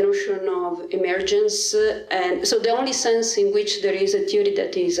the notion of emergence, and so the only sense in which there is a theory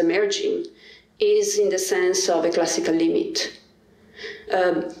that is emerging is in the sense of a classical limit.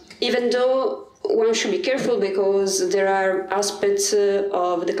 Even though one should be careful, because there are aspects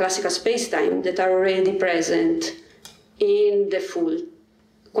of the classical spacetime that are already present in the full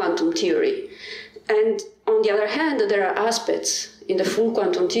quantum theory. And on the other hand, there are aspects in the full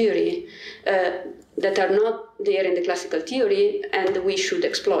quantum theory that are not there in the classical theory, and we should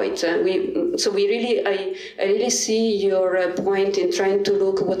exploit. I really see your point in trying to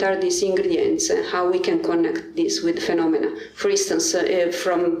look what are these ingredients and how we can connect this with phenomena. For instance,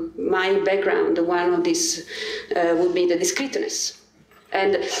 from my background, one of these would be the discreteness.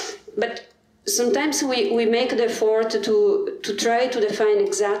 But sometimes we make the effort to try to define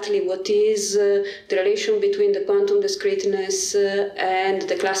exactly what is the relation between the quantum discreteness and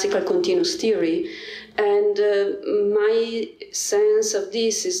the classical continuous theory. And my sense of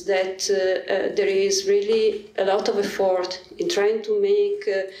this is that there is really a lot of effort in trying to make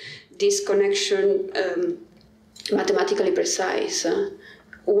this connection mathematically precise,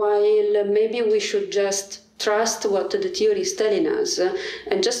 while maybe we should just trust what the theory is telling us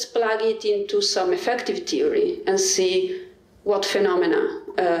and just plug it into some effective theory and see what phenomena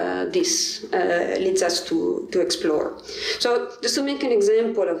this leads us to explore. So just to make an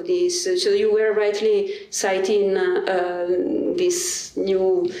example of this, so you were rightly citing these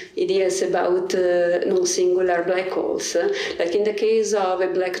new ideas about non-singular black holes. Like in the case of a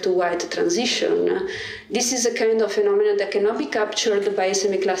black-to-white transition, this is a kind of phenomenon that cannot be captured by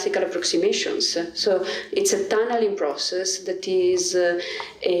semi-classical approximations. So it's a tunneling process that is a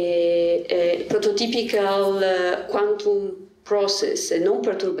prototypical quantum process, a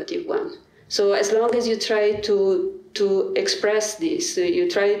non-perturbative one. So as long as you try to express this, you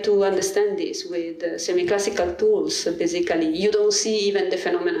try to understand this with semi-classical tools, basically, you don't see even the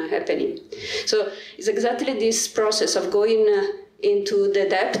phenomena happening. So it's exactly this process of going into the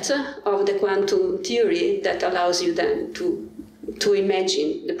depth of the quantum theory that allows you then to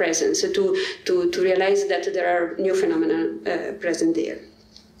imagine the presence, to realize that there are new phenomena present there.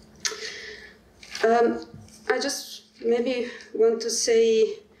 I just maybe want to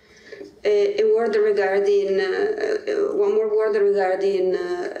say a word regarding, one more word regarding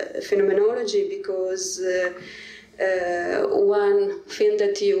phenomenology, because one thing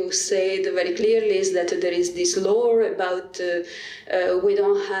that you said very clearly is that there is this lore about we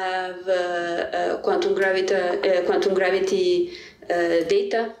don't have quantum gravity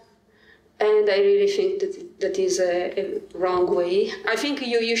data. And I really think that is a wrong way. I think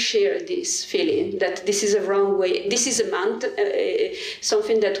you share this feeling that this is a wrong way. This is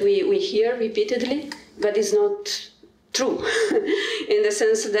something that we hear repeatedly, but it's not true in the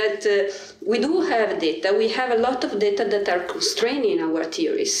sense that we do have data. We have a lot of data that are constraining our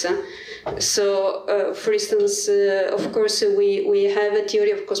theories. So, for instance, of course, we have a theory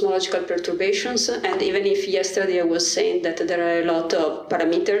of cosmological perturbations, and even if yesterday I was saying that there are a lot of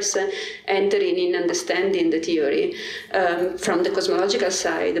parameters entering in understanding the theory from the cosmological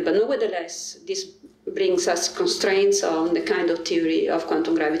side, but nevertheless, this brings us constraints on the kind of theory of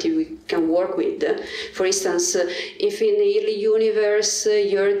quantum gravity we can work with. For instance, if in the early universe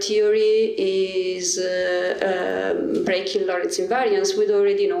your theory is breaking Lorentz invariance, we'd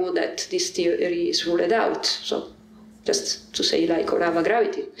already know that this theory is ruled out. So just to say, like Orava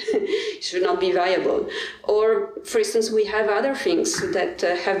gravity, it should not be viable. Or, for instance, we have other things that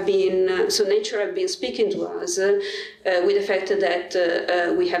have been, so nature have been speaking to us with the fact that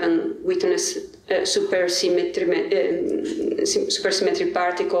we haven't witnessed supersymmetric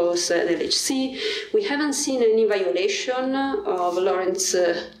particles at LHC. We haven't seen any violation of Lorentz,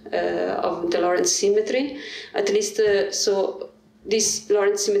 of the Lorentz symmetry, at least so this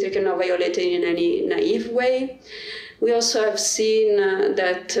Lorentz symmetry cannot violate it in any naive way. We also have seen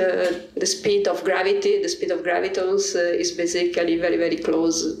that the speed of gravity, the speed of gravitons is basically very, very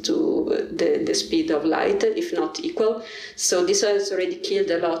close to the speed of light, if not equal. So this has already killed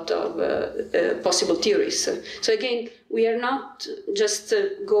a lot of possible theories. So again, we are not just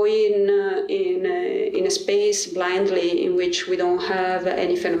going in a space blindly in which we don't have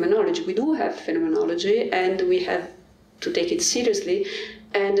any phenomenology. We do have phenomenology, and we have to take it seriously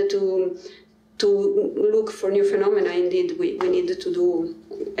and to look for new phenomena. Indeed, we need to do,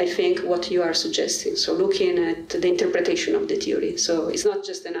 I think, what you are suggesting. So looking at the interpretation of the theory. So it's not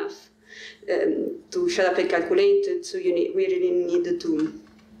just enough to shut up and calculate. So we really need to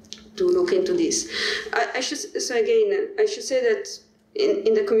look into this. I should say that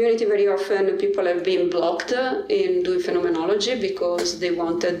in the community very often people have been blocked in doing phenomenology because they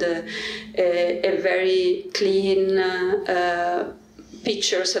wanted a very clean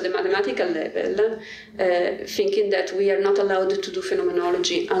pictures at the mathematical level, thinking that we are not allowed to do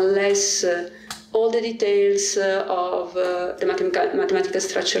phenomenology unless all the details of the mathematical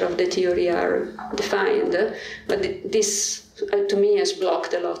structure of the theory are defined. But this to me, has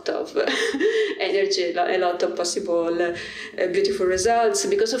blocked a lot of energy, a lot of possible beautiful results.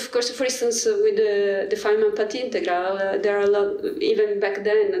 Because, of course, for instance, with the Feynman-Path integral, there are a lot, even back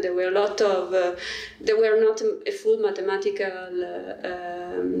then, there were a lot of, there were not a full mathematical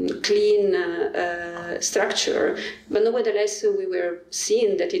clean structure, but nevertheless, we were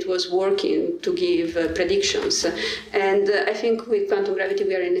seeing that it was working to give predictions. And I think with quantum gravity,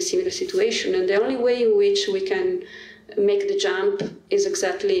 we are in a similar situation. And the only way in which we can make the jump is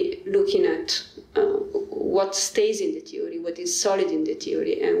exactly looking at what stays in the theory, what is solid in the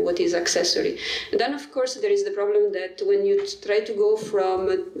theory, and what is accessory. And then, of course, there is the problem that when you try to go from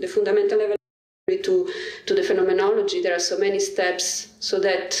the fundamental level to the phenomenology, there are so many steps so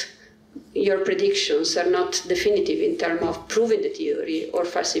that your predictions are not definitive in terms of proving the theory or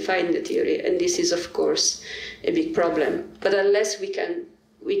falsifying the theory. And this is, of course, a big problem. But unless we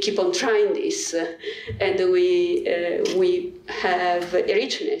keep on trying this, and we have a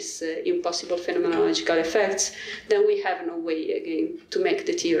richness in possible phenomenological effects, then we have no way again to make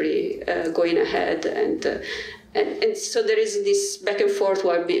the theory going ahead. And so there is this back and forth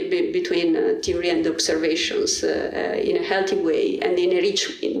between theory and observations in a healthy way and in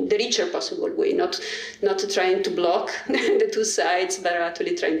the richer possible way, not trying to block the two sides, but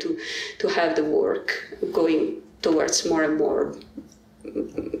actually trying to have the work going towards more and more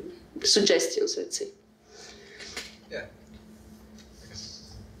suggestions, let's say. Yeah.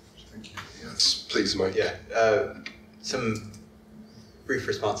 Thank you. Yes, please, Mike. Yeah. Some brief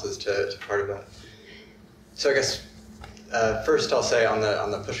responses to part of that. So I guess first I'll say on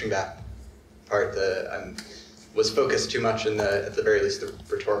the pushing back part that I was focused too much at the very least, the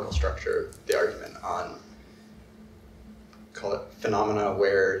rhetorical structure of the argument on, call it phenomena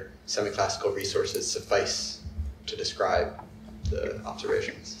where semi-classical resources suffice to describe the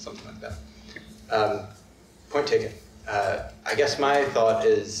observations, something like that. Point taken. I guess my thought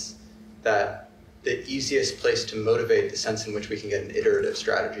is that the easiest place to motivate the sense in which we can get an iterative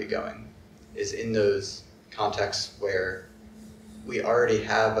strategy going is in those contexts where we already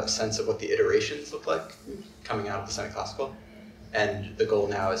have a sense of what the iterations look like coming out of the semi-classical, and the goal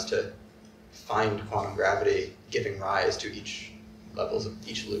now is to find quantum gravity giving rise to each levels of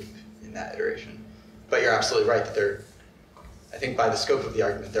each loop in that iteration. But you're absolutely right that I think by the scope of the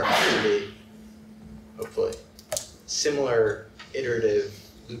argument, there ought to be, hopefully, similar iterative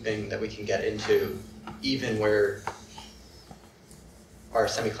looping that we can get into even where our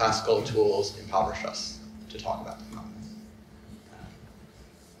semi-classical tools impoverish us to talk about the phenomena.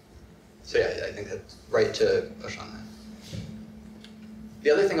 So yeah, I think that's right to push on that.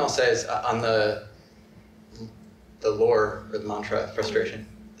 The other thing I'll say is on the lore or the mantra frustration.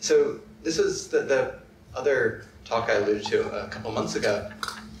 So this is the other talk I alluded to a couple months ago.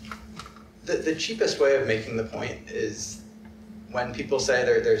 The cheapest way of making the point is when people say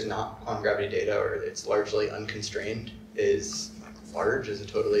there's not quantum gravity data or it's largely unconstrained, is large is a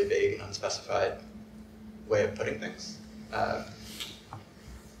totally vague and unspecified way of putting things.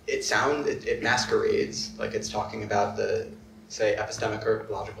 It masquerades like it's talking about the, say, epistemic or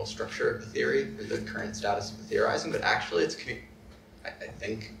logical structure of the theory or the current status of the theorizing, but actually I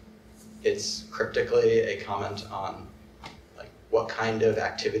think it's cryptically a comment on like what kind of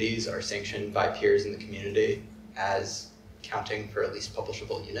activities are sanctioned by peers in the community as counting for a least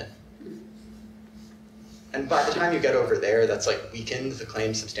publishable unit. And by the time you get over there, that's like weakened the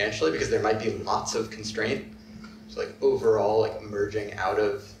claim substantially because there might be lots of constraint. So like overall, like emerging out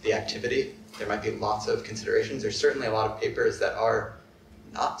of the activity, there might be lots of considerations. There's certainly a lot of papers that are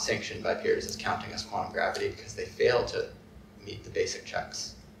not sanctioned by peers as counting as quantum gravity because they fail to meet the basic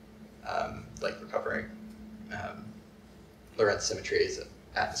checks, like recovering Lorentz symmetries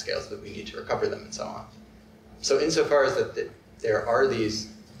at the scales that we need to recover them and so on. So insofar as that there are these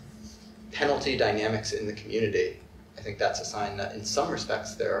penalty dynamics in the community, I think that's a sign that in some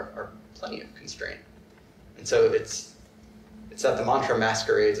respects there are plenty of constraint. And so it's that the mantra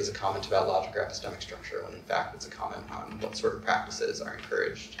masquerades as a comment about logic or epistemic structure, when in fact it's a comment on what sort of practices are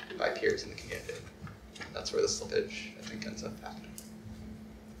encouraged by peers in the community. That's where the slippage, I think, ends up happening.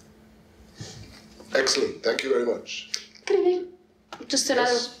 Excellent. Thank you very much. Can I make just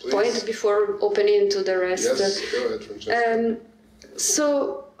another point before opening to the rest? Yes, go ahead, Francesca.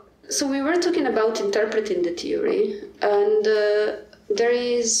 So we were talking about interpreting the theory, and there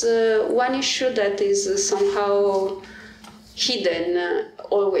is one issue that is somehow hidden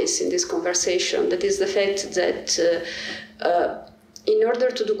always in this conversation, that is the fact that in order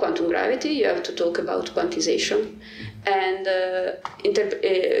to do quantum gravity, you have to talk about quantization, and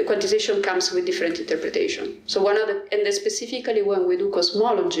quantization comes with different interpretation. So and specifically when we do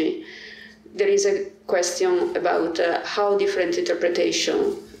cosmology, there is a question about how different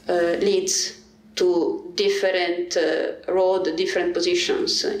interpretation leads to different road, different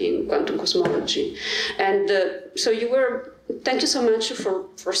positions in quantum cosmology. And so thank you so much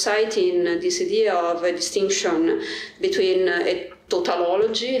for citing this idea of a distinction between a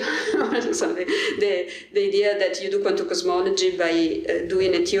tautology, the idea that you do quantum cosmology by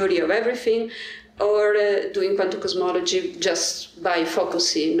doing a theory of everything, or doing quantum cosmology just by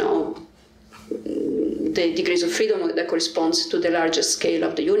focusing on the degrees of freedom that corresponds to the largest scale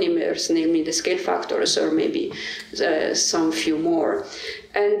of the universe, namely the scale factors, or maybe some few more.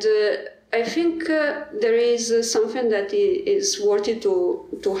 And I think there is something that is worthy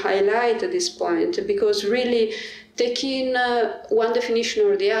to highlight at this point, because really taking one definition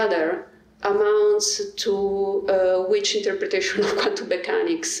or the other amounts to which interpretation of quantum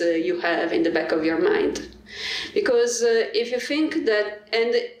mechanics you have in the back of your mind. Because if you think that,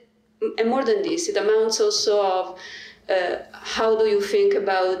 and more than this, it amounts also of how do you think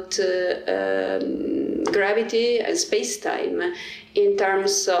about gravity and space-time in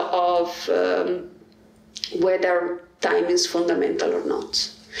terms of whether time is fundamental or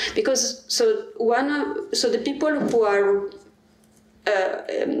not. Because so the people who are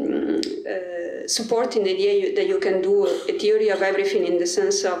supporting the idea that you can do a theory of everything in the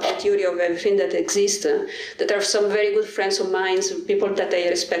sense of a theory of everything that exists, that are some very good friends of mine, people that I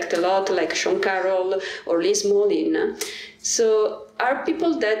respect a lot, like Sean Carroll or Liz Moulin. So are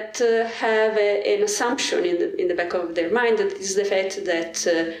people that have an assumption in the back of their mind that is the fact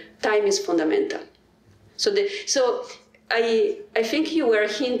that time is fundamental. So I think you were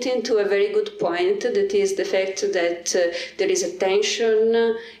hinting to a very good point, that is the fact that there is a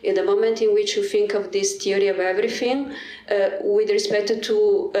tension in the moment in which you think of this theory of everything with respect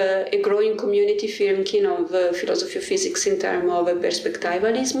to a growing community thinking of philosophy of physics in terms of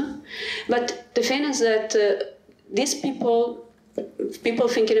perspectivalism. But the thing is that these people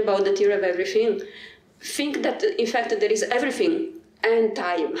thinking about the theory of everything think that in fact there is everything and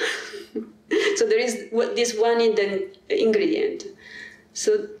time. So there is this one ingredient.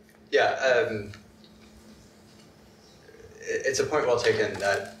 So yeah, it's a point well taken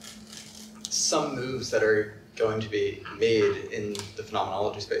that some moves that are going to be made in the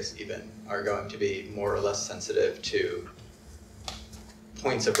phenomenology space even are going to be more or less sensitive to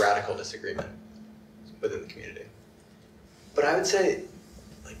points of radical disagreement within the community. But I would say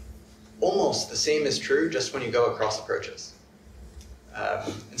like almost the same is true just when you go across approaches.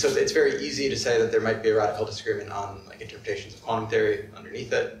 And so it's very easy to say that there might be a radical disagreement on like interpretations of quantum theory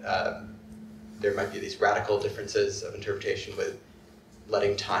underneath it. There might be these radical differences of interpretation with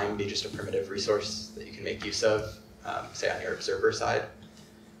letting time be just a primitive resource that you can make use of, say on your observer side.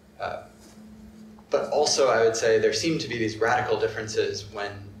 But also I would say there seem to be these radical differences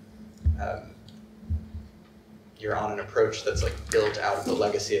when you're on an approach that's like built out of the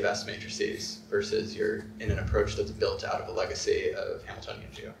legacy of S matrices versus you're in an approach that's built out of a legacy of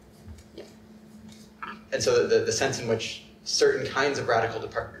Hamiltonian geo. Yeah. And so the sense in which certain kinds of radical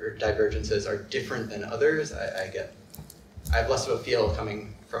divergences are different than others, I have less of a feel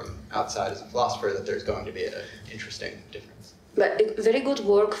coming from outside as a philosopher that there's going to be an interesting difference. But very good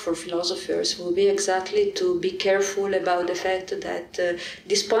work for philosophers will be exactly to be careful about the fact that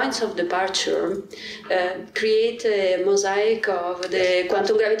these points of departure create a mosaic of the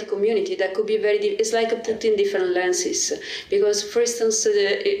quantum gravity community that could be it's like putting different lenses. Because, for instance,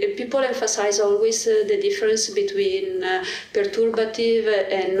 people emphasize always the difference between perturbative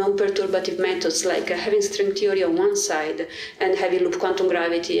and non-perturbative methods, like having string theory on one side and heavy loop quantum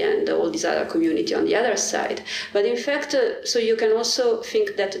gravity and all this other community on the other side. But in fact, so you can also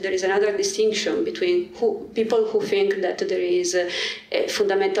think that there is another distinction between people who think that there is a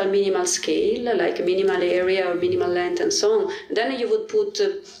fundamental minimal scale, like minimal area or minimal length and so on. Then you would put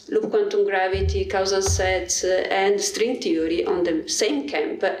loop quantum gravity, causal sets, and string theory on the same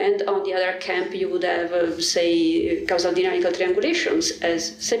camp, and on the other camp you would have, say, causal dynamical triangulations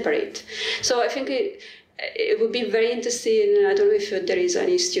as separate. So I think it would be very interesting, I don't know if there is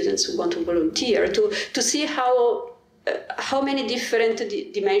any students who want to volunteer, to see how many different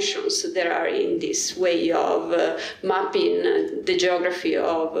dimensions there are in this way of mapping the geography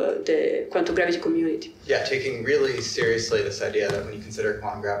of the quantum gravity community. Yeah, taking really seriously this idea that when you consider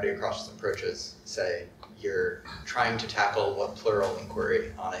quantum gravity across approaches, say, you're trying to tackle what plural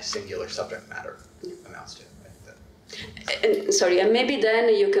inquiry on a singular subject matter amounts to. And maybe then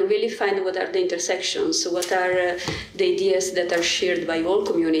you can really find what are the intersections, what are the ideas that are shared by all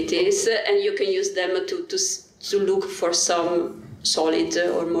communities, and you can use them to look for some solid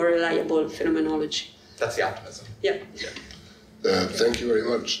or more reliable phenomenology. That's the optimism. Yeah. Thank you very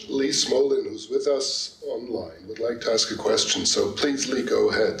much. Lee Smolin, who's with us online, would like to ask a question. So please, Lee, go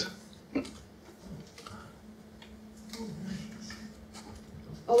ahead.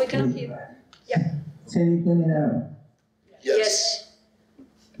 Oh, we cannot hear. Yeah. Can you hear me now? Yes.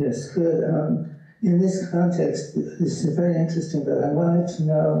 Yes, good. In this context, this is very interesting, but I wanted to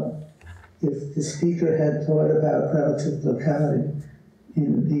know if the speaker had thought about relative locality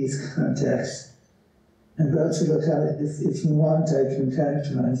in these contexts. And relative locality, if you want, I can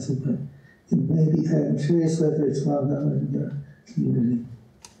characterize it, but it may be, I'm curious whether it's well known in your community.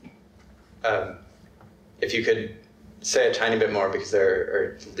 If you could say a tiny bit more, because there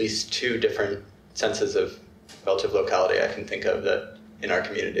are at least two different senses of relative locality I can think of that in our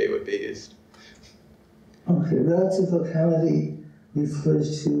community would be used. Okay, relative locality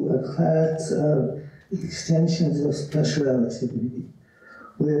refers to a class of extensions of special relativity,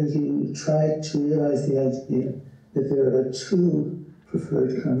 where you try to realize the idea that there are two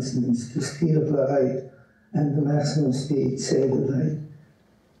preferred constants, the speed of light and the maximum speed, say, the light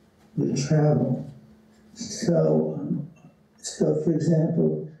will travel. So for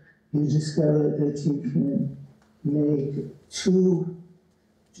example, you discover that you can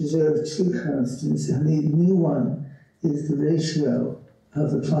preserve two constants, and the new one is the ratio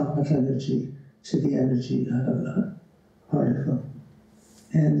of the Planck energy to the energy of a particle.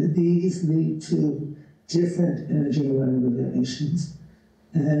 And these lead to different energy relations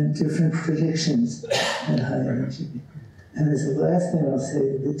and different predictions at high energy. And as the last thing I'll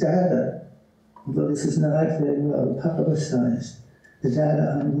say, the data, although this is not very well publicized, the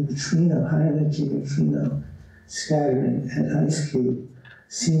data on neutrino, high energy neutrino scattering at ice cube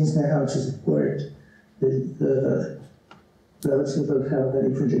seems now to support the relative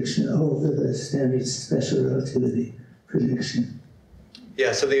locality prediction over the standard special relativity prediction.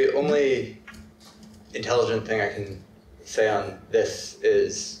 Yeah, so the only intelligent thing I can say on this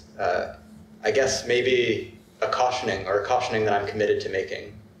is, I guess maybe a cautioning that I'm committed to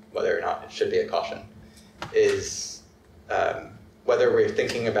making, whether or not it should be a caution, is whether we're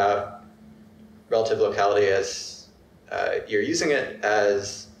thinking about relative locality as you're using it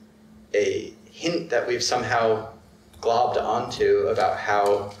as a hint that we've somehow globbed onto about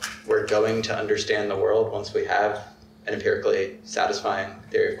how we're going to understand the world once we have an empirically satisfying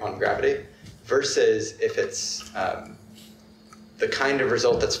theory of quantum gravity, versus if it's the kind of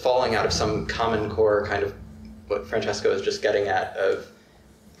result that's falling out of some common core, kind of what Francesca was just getting at, of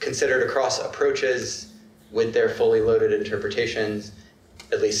considered across approaches with their fully loaded interpretations.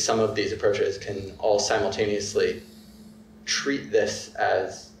 At least some of these approaches can all simultaneously treat this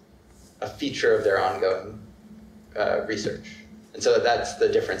as a feature of their ongoing research. And so that's the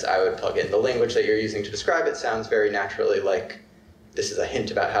difference I would plug in. The language that you're using to describe it sounds very naturally like this is a hint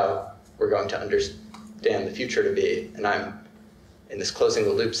about how we're going to understand the future to be. And I'm in this closing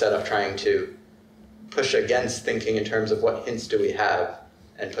the loop setup trying to push against thinking in terms of what hints do we have,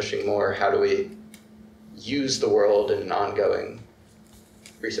 and pushing more how do we use the world in an ongoing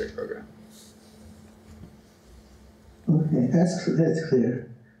research program. Okay, that's clear.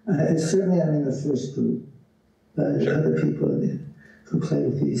 Certainly I'm in the first group, but Sure. Other people who play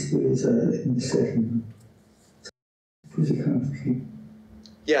with these theories are in the second group. It's pretty complicated.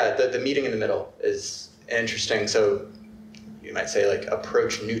 Yeah, the meeting in the middle is interesting. So you might say like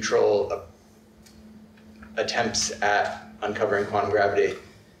approach neutral attempts at uncovering quantum gravity.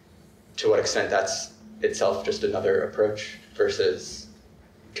 To what extent that's itself just another approach versus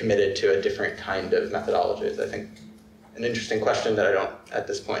committed to a different kind of methodology is, I think, an interesting question that I don't, at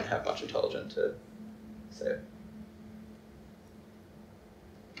this point, have much intelligence to say.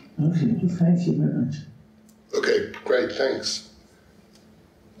 Okay, well, thank you very much. Okay, great, thanks.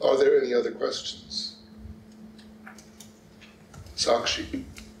 Are there any other questions? Sakshi.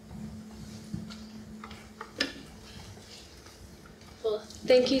 Well,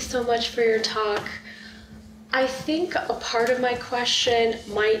 thank you so much for your talk. I think a part of my question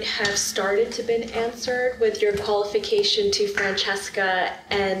might have started to been answered with your qualification to Francesca,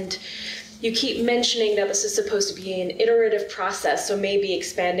 and you keep mentioning that this is supposed to be an iterative process, so maybe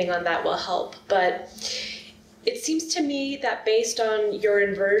expanding on that will help. But it seems to me that based on your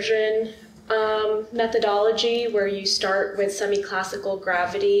inversion methodology, where you start with semi-classical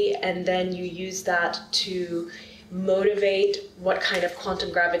gravity and then you use that to motivate what kind of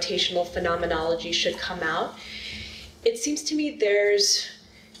quantum gravitational phenomenology should come out, it seems to me there's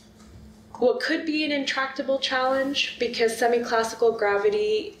what could be an intractable challenge, because semi-classical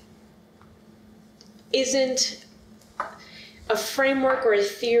gravity isn't a framework or a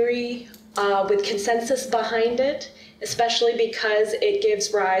theory with consensus behind it, especially because it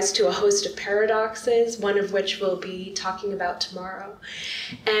gives rise to a host of paradoxes, one of which we'll be talking about tomorrow.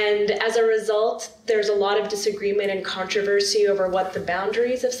 And as a result, there's a lot of disagreement and controversy over what the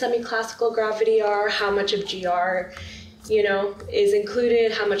boundaries of semi-classical gravity are, how much of GR is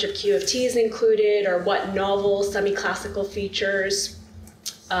included, how much of Q of T is included, or what novel semi-classical features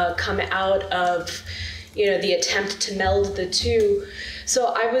come out of the attempt to meld the two.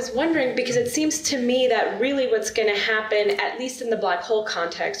 So I was wondering, because it seems to me that really what's going to happen, at least in the black hole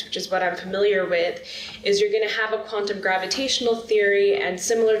context, which is what I'm familiar with, is you're going to have a quantum gravitational theory, and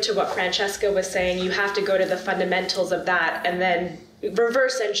similar to what Francesca was saying, you have to go to the fundamentals of that and then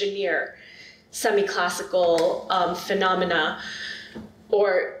reverse engineer semi-classical phenomena,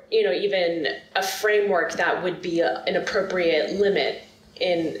 or even a framework that would be an appropriate limit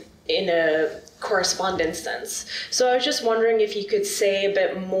in a correspondence sense. So I was just wondering if you could say a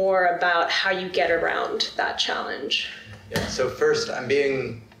bit more about how you get around that challenge. Yeah, so first, I'm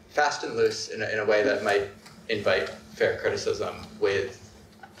being fast and loose in a way that might invite fair criticism with,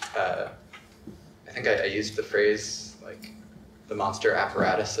 I think I used the phrase, like, the monster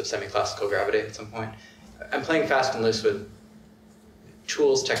apparatus of semi-classical gravity at some point. I'm playing fast and loose with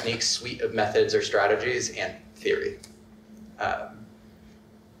tools, techniques, suite of methods or strategies, and theory.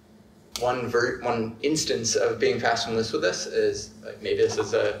 One instance of being fast and loose with this is, like, maybe this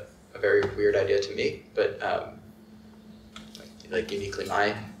is a very weird idea to me, but like uniquely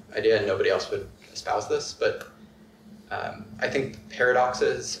my idea, and nobody else would espouse this, but I think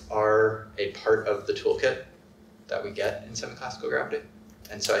paradoxes are a part of the toolkit that we get in semi-classical gravity.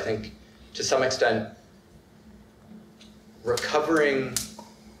 And so I think, to some extent, recovering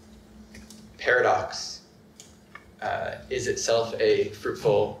paradox is itself a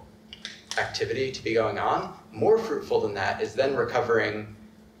fruitful activity to be going on. More fruitful than that is then recovering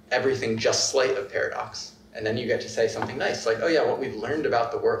everything just slight of paradox. And then you get to say something nice, like, oh yeah, what we've learned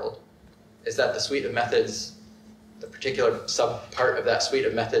about the world is that the suite of methods, the particular sub-part of that suite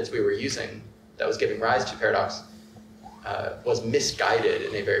of methods we were using that was giving rise to paradox was misguided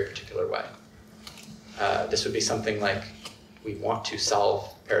in a very particular way. This would be something like, we want to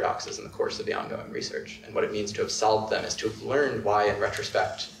solve paradoxes in the course of the ongoing research. And what it means to have solved them is to have learned why, in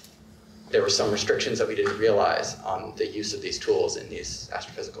retrospect, there were some restrictions that we didn't realize on the use of these tools in these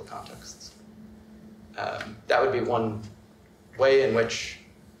astrophysical contexts. That would be one way in which,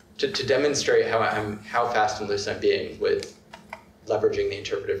 to demonstrate how fast and loose I'm being with leveraging the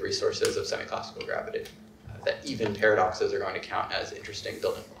interpretive resources of semi-classical gravity, that even paradoxes are going to count as interesting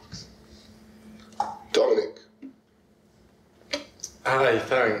building blocks. Dominic. Hi,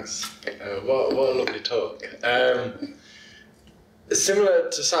 thanks. What a lovely talk. Similar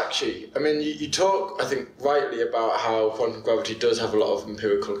to Sakshi, I mean, you talk, I think, rightly about how quantum gravity does have a lot of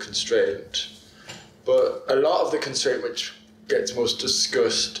empirical constraint, but a lot of the constraint which gets most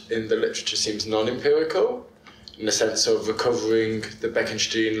discussed in the literature seems non-empirical, in the sense of recovering the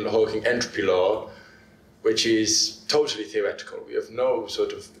Bekenstein-Hawking entropy law, which is totally theoretical. We have no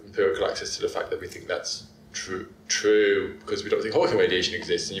sort of empirical access to the fact that we think that's true because we don't think Hawking radiation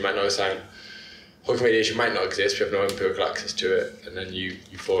exists, and you might not assign Hawking radiation might not exist, we have no empirical access to it, and then you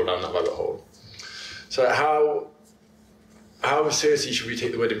fall down that rabbit hole. So how seriously should we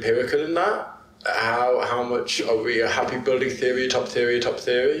take the word empirical in that? How much are we happy building theory, top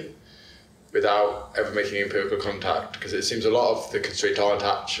theory, without ever making empirical contact? Because it seems a lot of the constraints aren't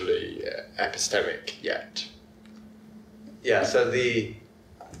actually epistemic yet. Yeah, so the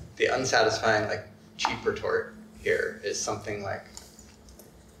unsatisfying, like, cheap retort here is something like,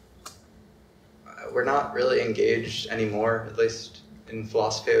 we're not really engaged anymore, at least in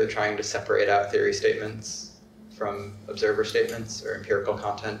philosophy, with trying to separate out theory statements from observer statements, or empirical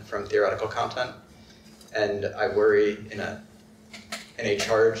content from theoretical content. And I worry in a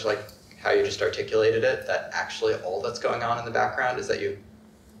charge like how you just articulated it, that actually all that's going on in the background is that you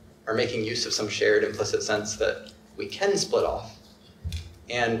are making use of some shared implicit sense that we can split off,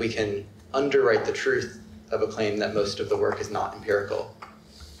 and we can underwrite the truth of a claim that most of the work is not empirical,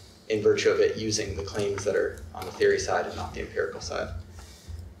 in virtue of it using the claims that are on the theory side and not the empirical side.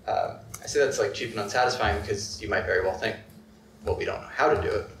 I say that's like cheap and unsatisfying because you might very well think, well, we don't know how to do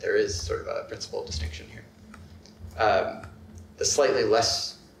it, but there is sort of a principal distinction here. The slightly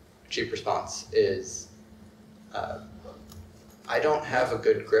less cheap response is, I don't have a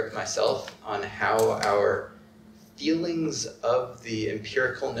good grip myself on how our feelings of the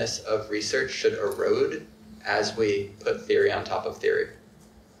empiricalness of research should erode as we put theory on top of theory.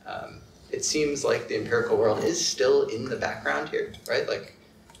 It seems like the empirical world is still in the background here, right? Like,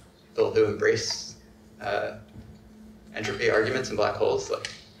 people who embrace entropy arguments in black holes, like,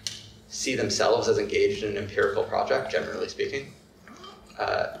 see themselves as engaged in an empirical project, generally speaking.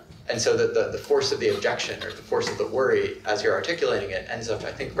 And so the force of the objection, or the force of the worry, as you're articulating it, ends up,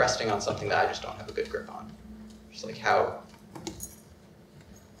 I think, resting on something that I just don't have a good grip on. Just like how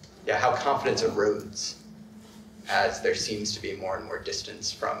confidence erodes as there seems to be more and more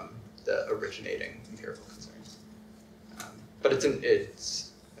distance from the originating empirical concerns. But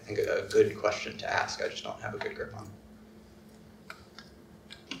it's I think, a good question to ask. I just don't have a good grip on.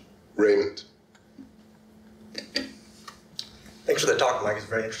 Raymond. Thanks for the talk, Mike. It's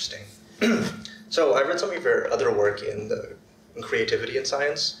very interesting. So I read some of your other work in creativity in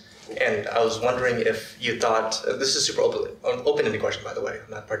science, and I was wondering if you thought, this is super open-ended question, by the way.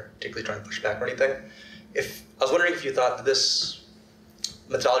 I'm not particularly trying to push back or anything. I was wondering if you thought that this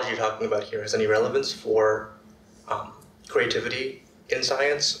methodology you're talking about here has any relevance for creativity in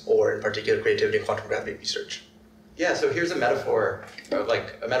science, or in particular creativity in quantum gravity research. Yeah, so here's a metaphor,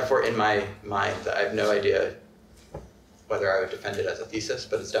 a metaphor in my mind that I have no idea whether I would defend it as a thesis,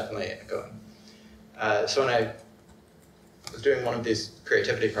 but it's definitely echoing. So when I was doing one of these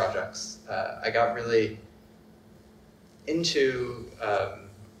creativity projects, I got really into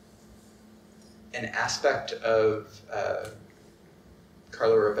an aspect of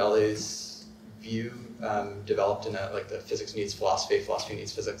Carlo Rovelli's view, developed in the physics needs philosophy, philosophy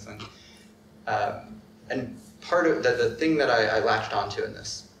needs physics thing. And part of the thing that I latched onto in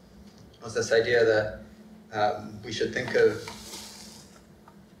this was this idea that we should think of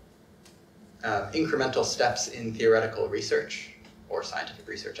incremental steps in theoretical research, or scientific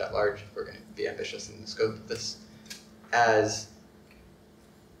research at large, if we're going to be ambitious in the scope of this, as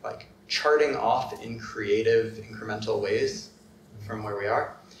like charting off in creative, incremental ways from where we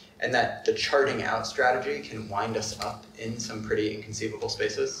are, and that the charting out strategy can wind us up in some pretty inconceivable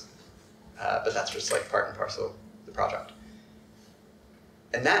spaces, but that's just like part and parcel of the project.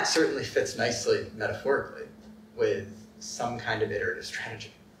 And that certainly fits nicely, metaphorically, with some kind of iterative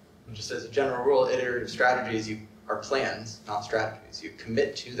strategy. And just as a general rule, iterative strategies are plans, not strategies. You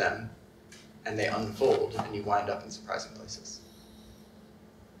commit to them, and they unfold, and you wind up in surprising places.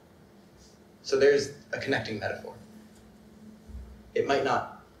 So there's a connecting metaphor. It might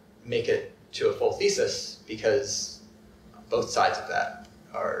not make it to a full thesis, because both sides of that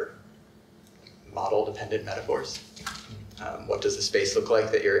are model-dependent metaphors. What does the space look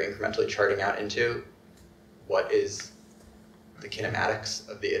like that you're incrementally charting out into? What is the kinematics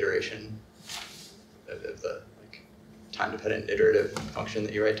of the iteration, of the time-dependent iterative function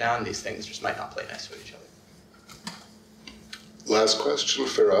that you write down? These things just might not play nice with each other. Last question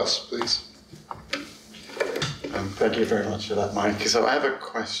for us, please. Thank you very much for that, Mike. So I have a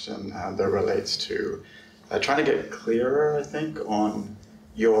question that relates to trying to get clearer, I think, on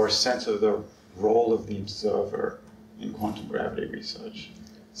your sense of the role of the observer in quantum gravity research.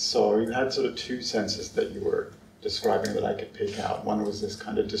 So you had sort of two senses that you were describing that I could pick out. One was this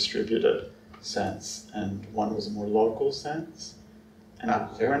kind of distributed sense, and one was a more local sense. And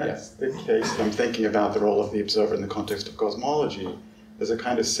when it's the case that I'm thinking about the role of the observer in the context of cosmology, there's a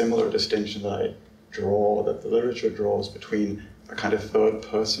kind of similar distinction that I draw, that the literature draws, between a kind of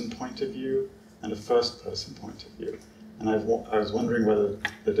third-person point of view and a first-person point of view. And I was wondering whether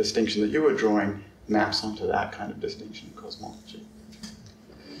the distinction that you were drawing maps onto that kind of distinction in cosmology.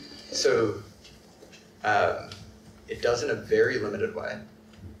 So it does in a very limited way.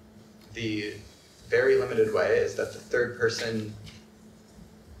 The very limited way is that the third-person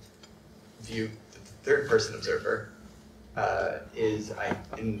view, the third-person observer, is,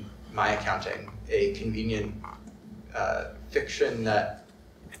 in my accounting, a convenient fiction that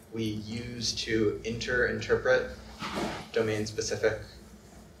we use to interpret domain-specific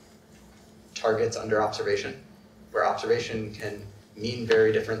targets under observation, where observation can mean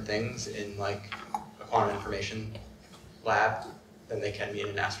very different things in like a quantum information lab than they can mean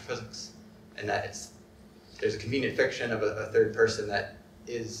in astrophysics. And that there's a convenient fiction of a third person that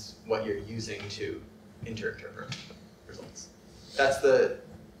is what you're using to interpret results. That's the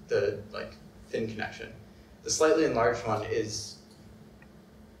like thin connection. The slightly enlarged one is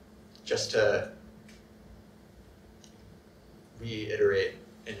just to reiterate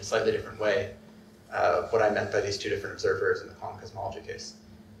in a slightly different way what I meant by these two different observers in the quantum cosmology case.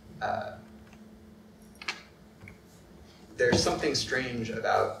 There's something strange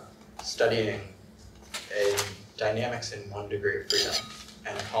about studying a dynamics in 1 degree of freedom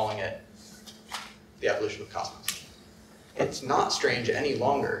and calling it the evolution of the cosmos. It's not strange any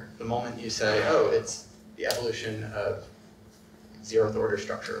longer the moment you say, oh, it's the evolution of zeroth order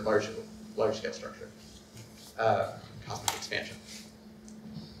structure, large scale structure, cosmic expansion.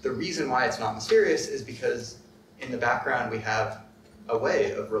 The reason why it's not mysterious is because in the background we have a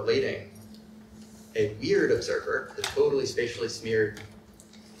way of relating a weird observer, the totally spatially smeared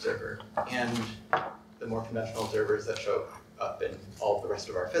observer, and the more conventional observers that show up in all the rest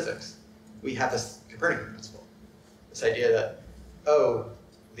of our physics. We have this Copernican principle, this idea that, oh,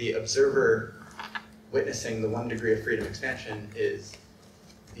 the observer witnessing the 1 degree of freedom expansion is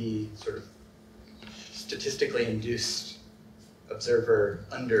the sort of statistically induced observer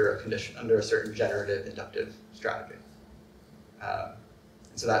under a condition, under a certain generative inductive strategy. And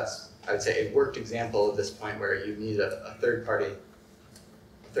so that's, I would say, a worked example of this point where you need a third person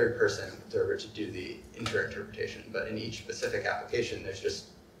observer to do the inter-interpretation. But in each specific application, there's just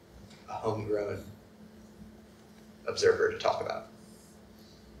a homegrown observer to talk about.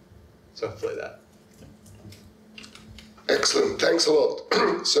 So hopefully that. Excellent, thanks a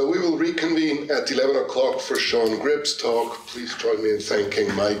lot. So we will reconvene at 11 o'clock for Sean Gribb's talk. Please join me in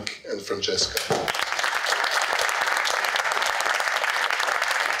thanking Mike and Francesca.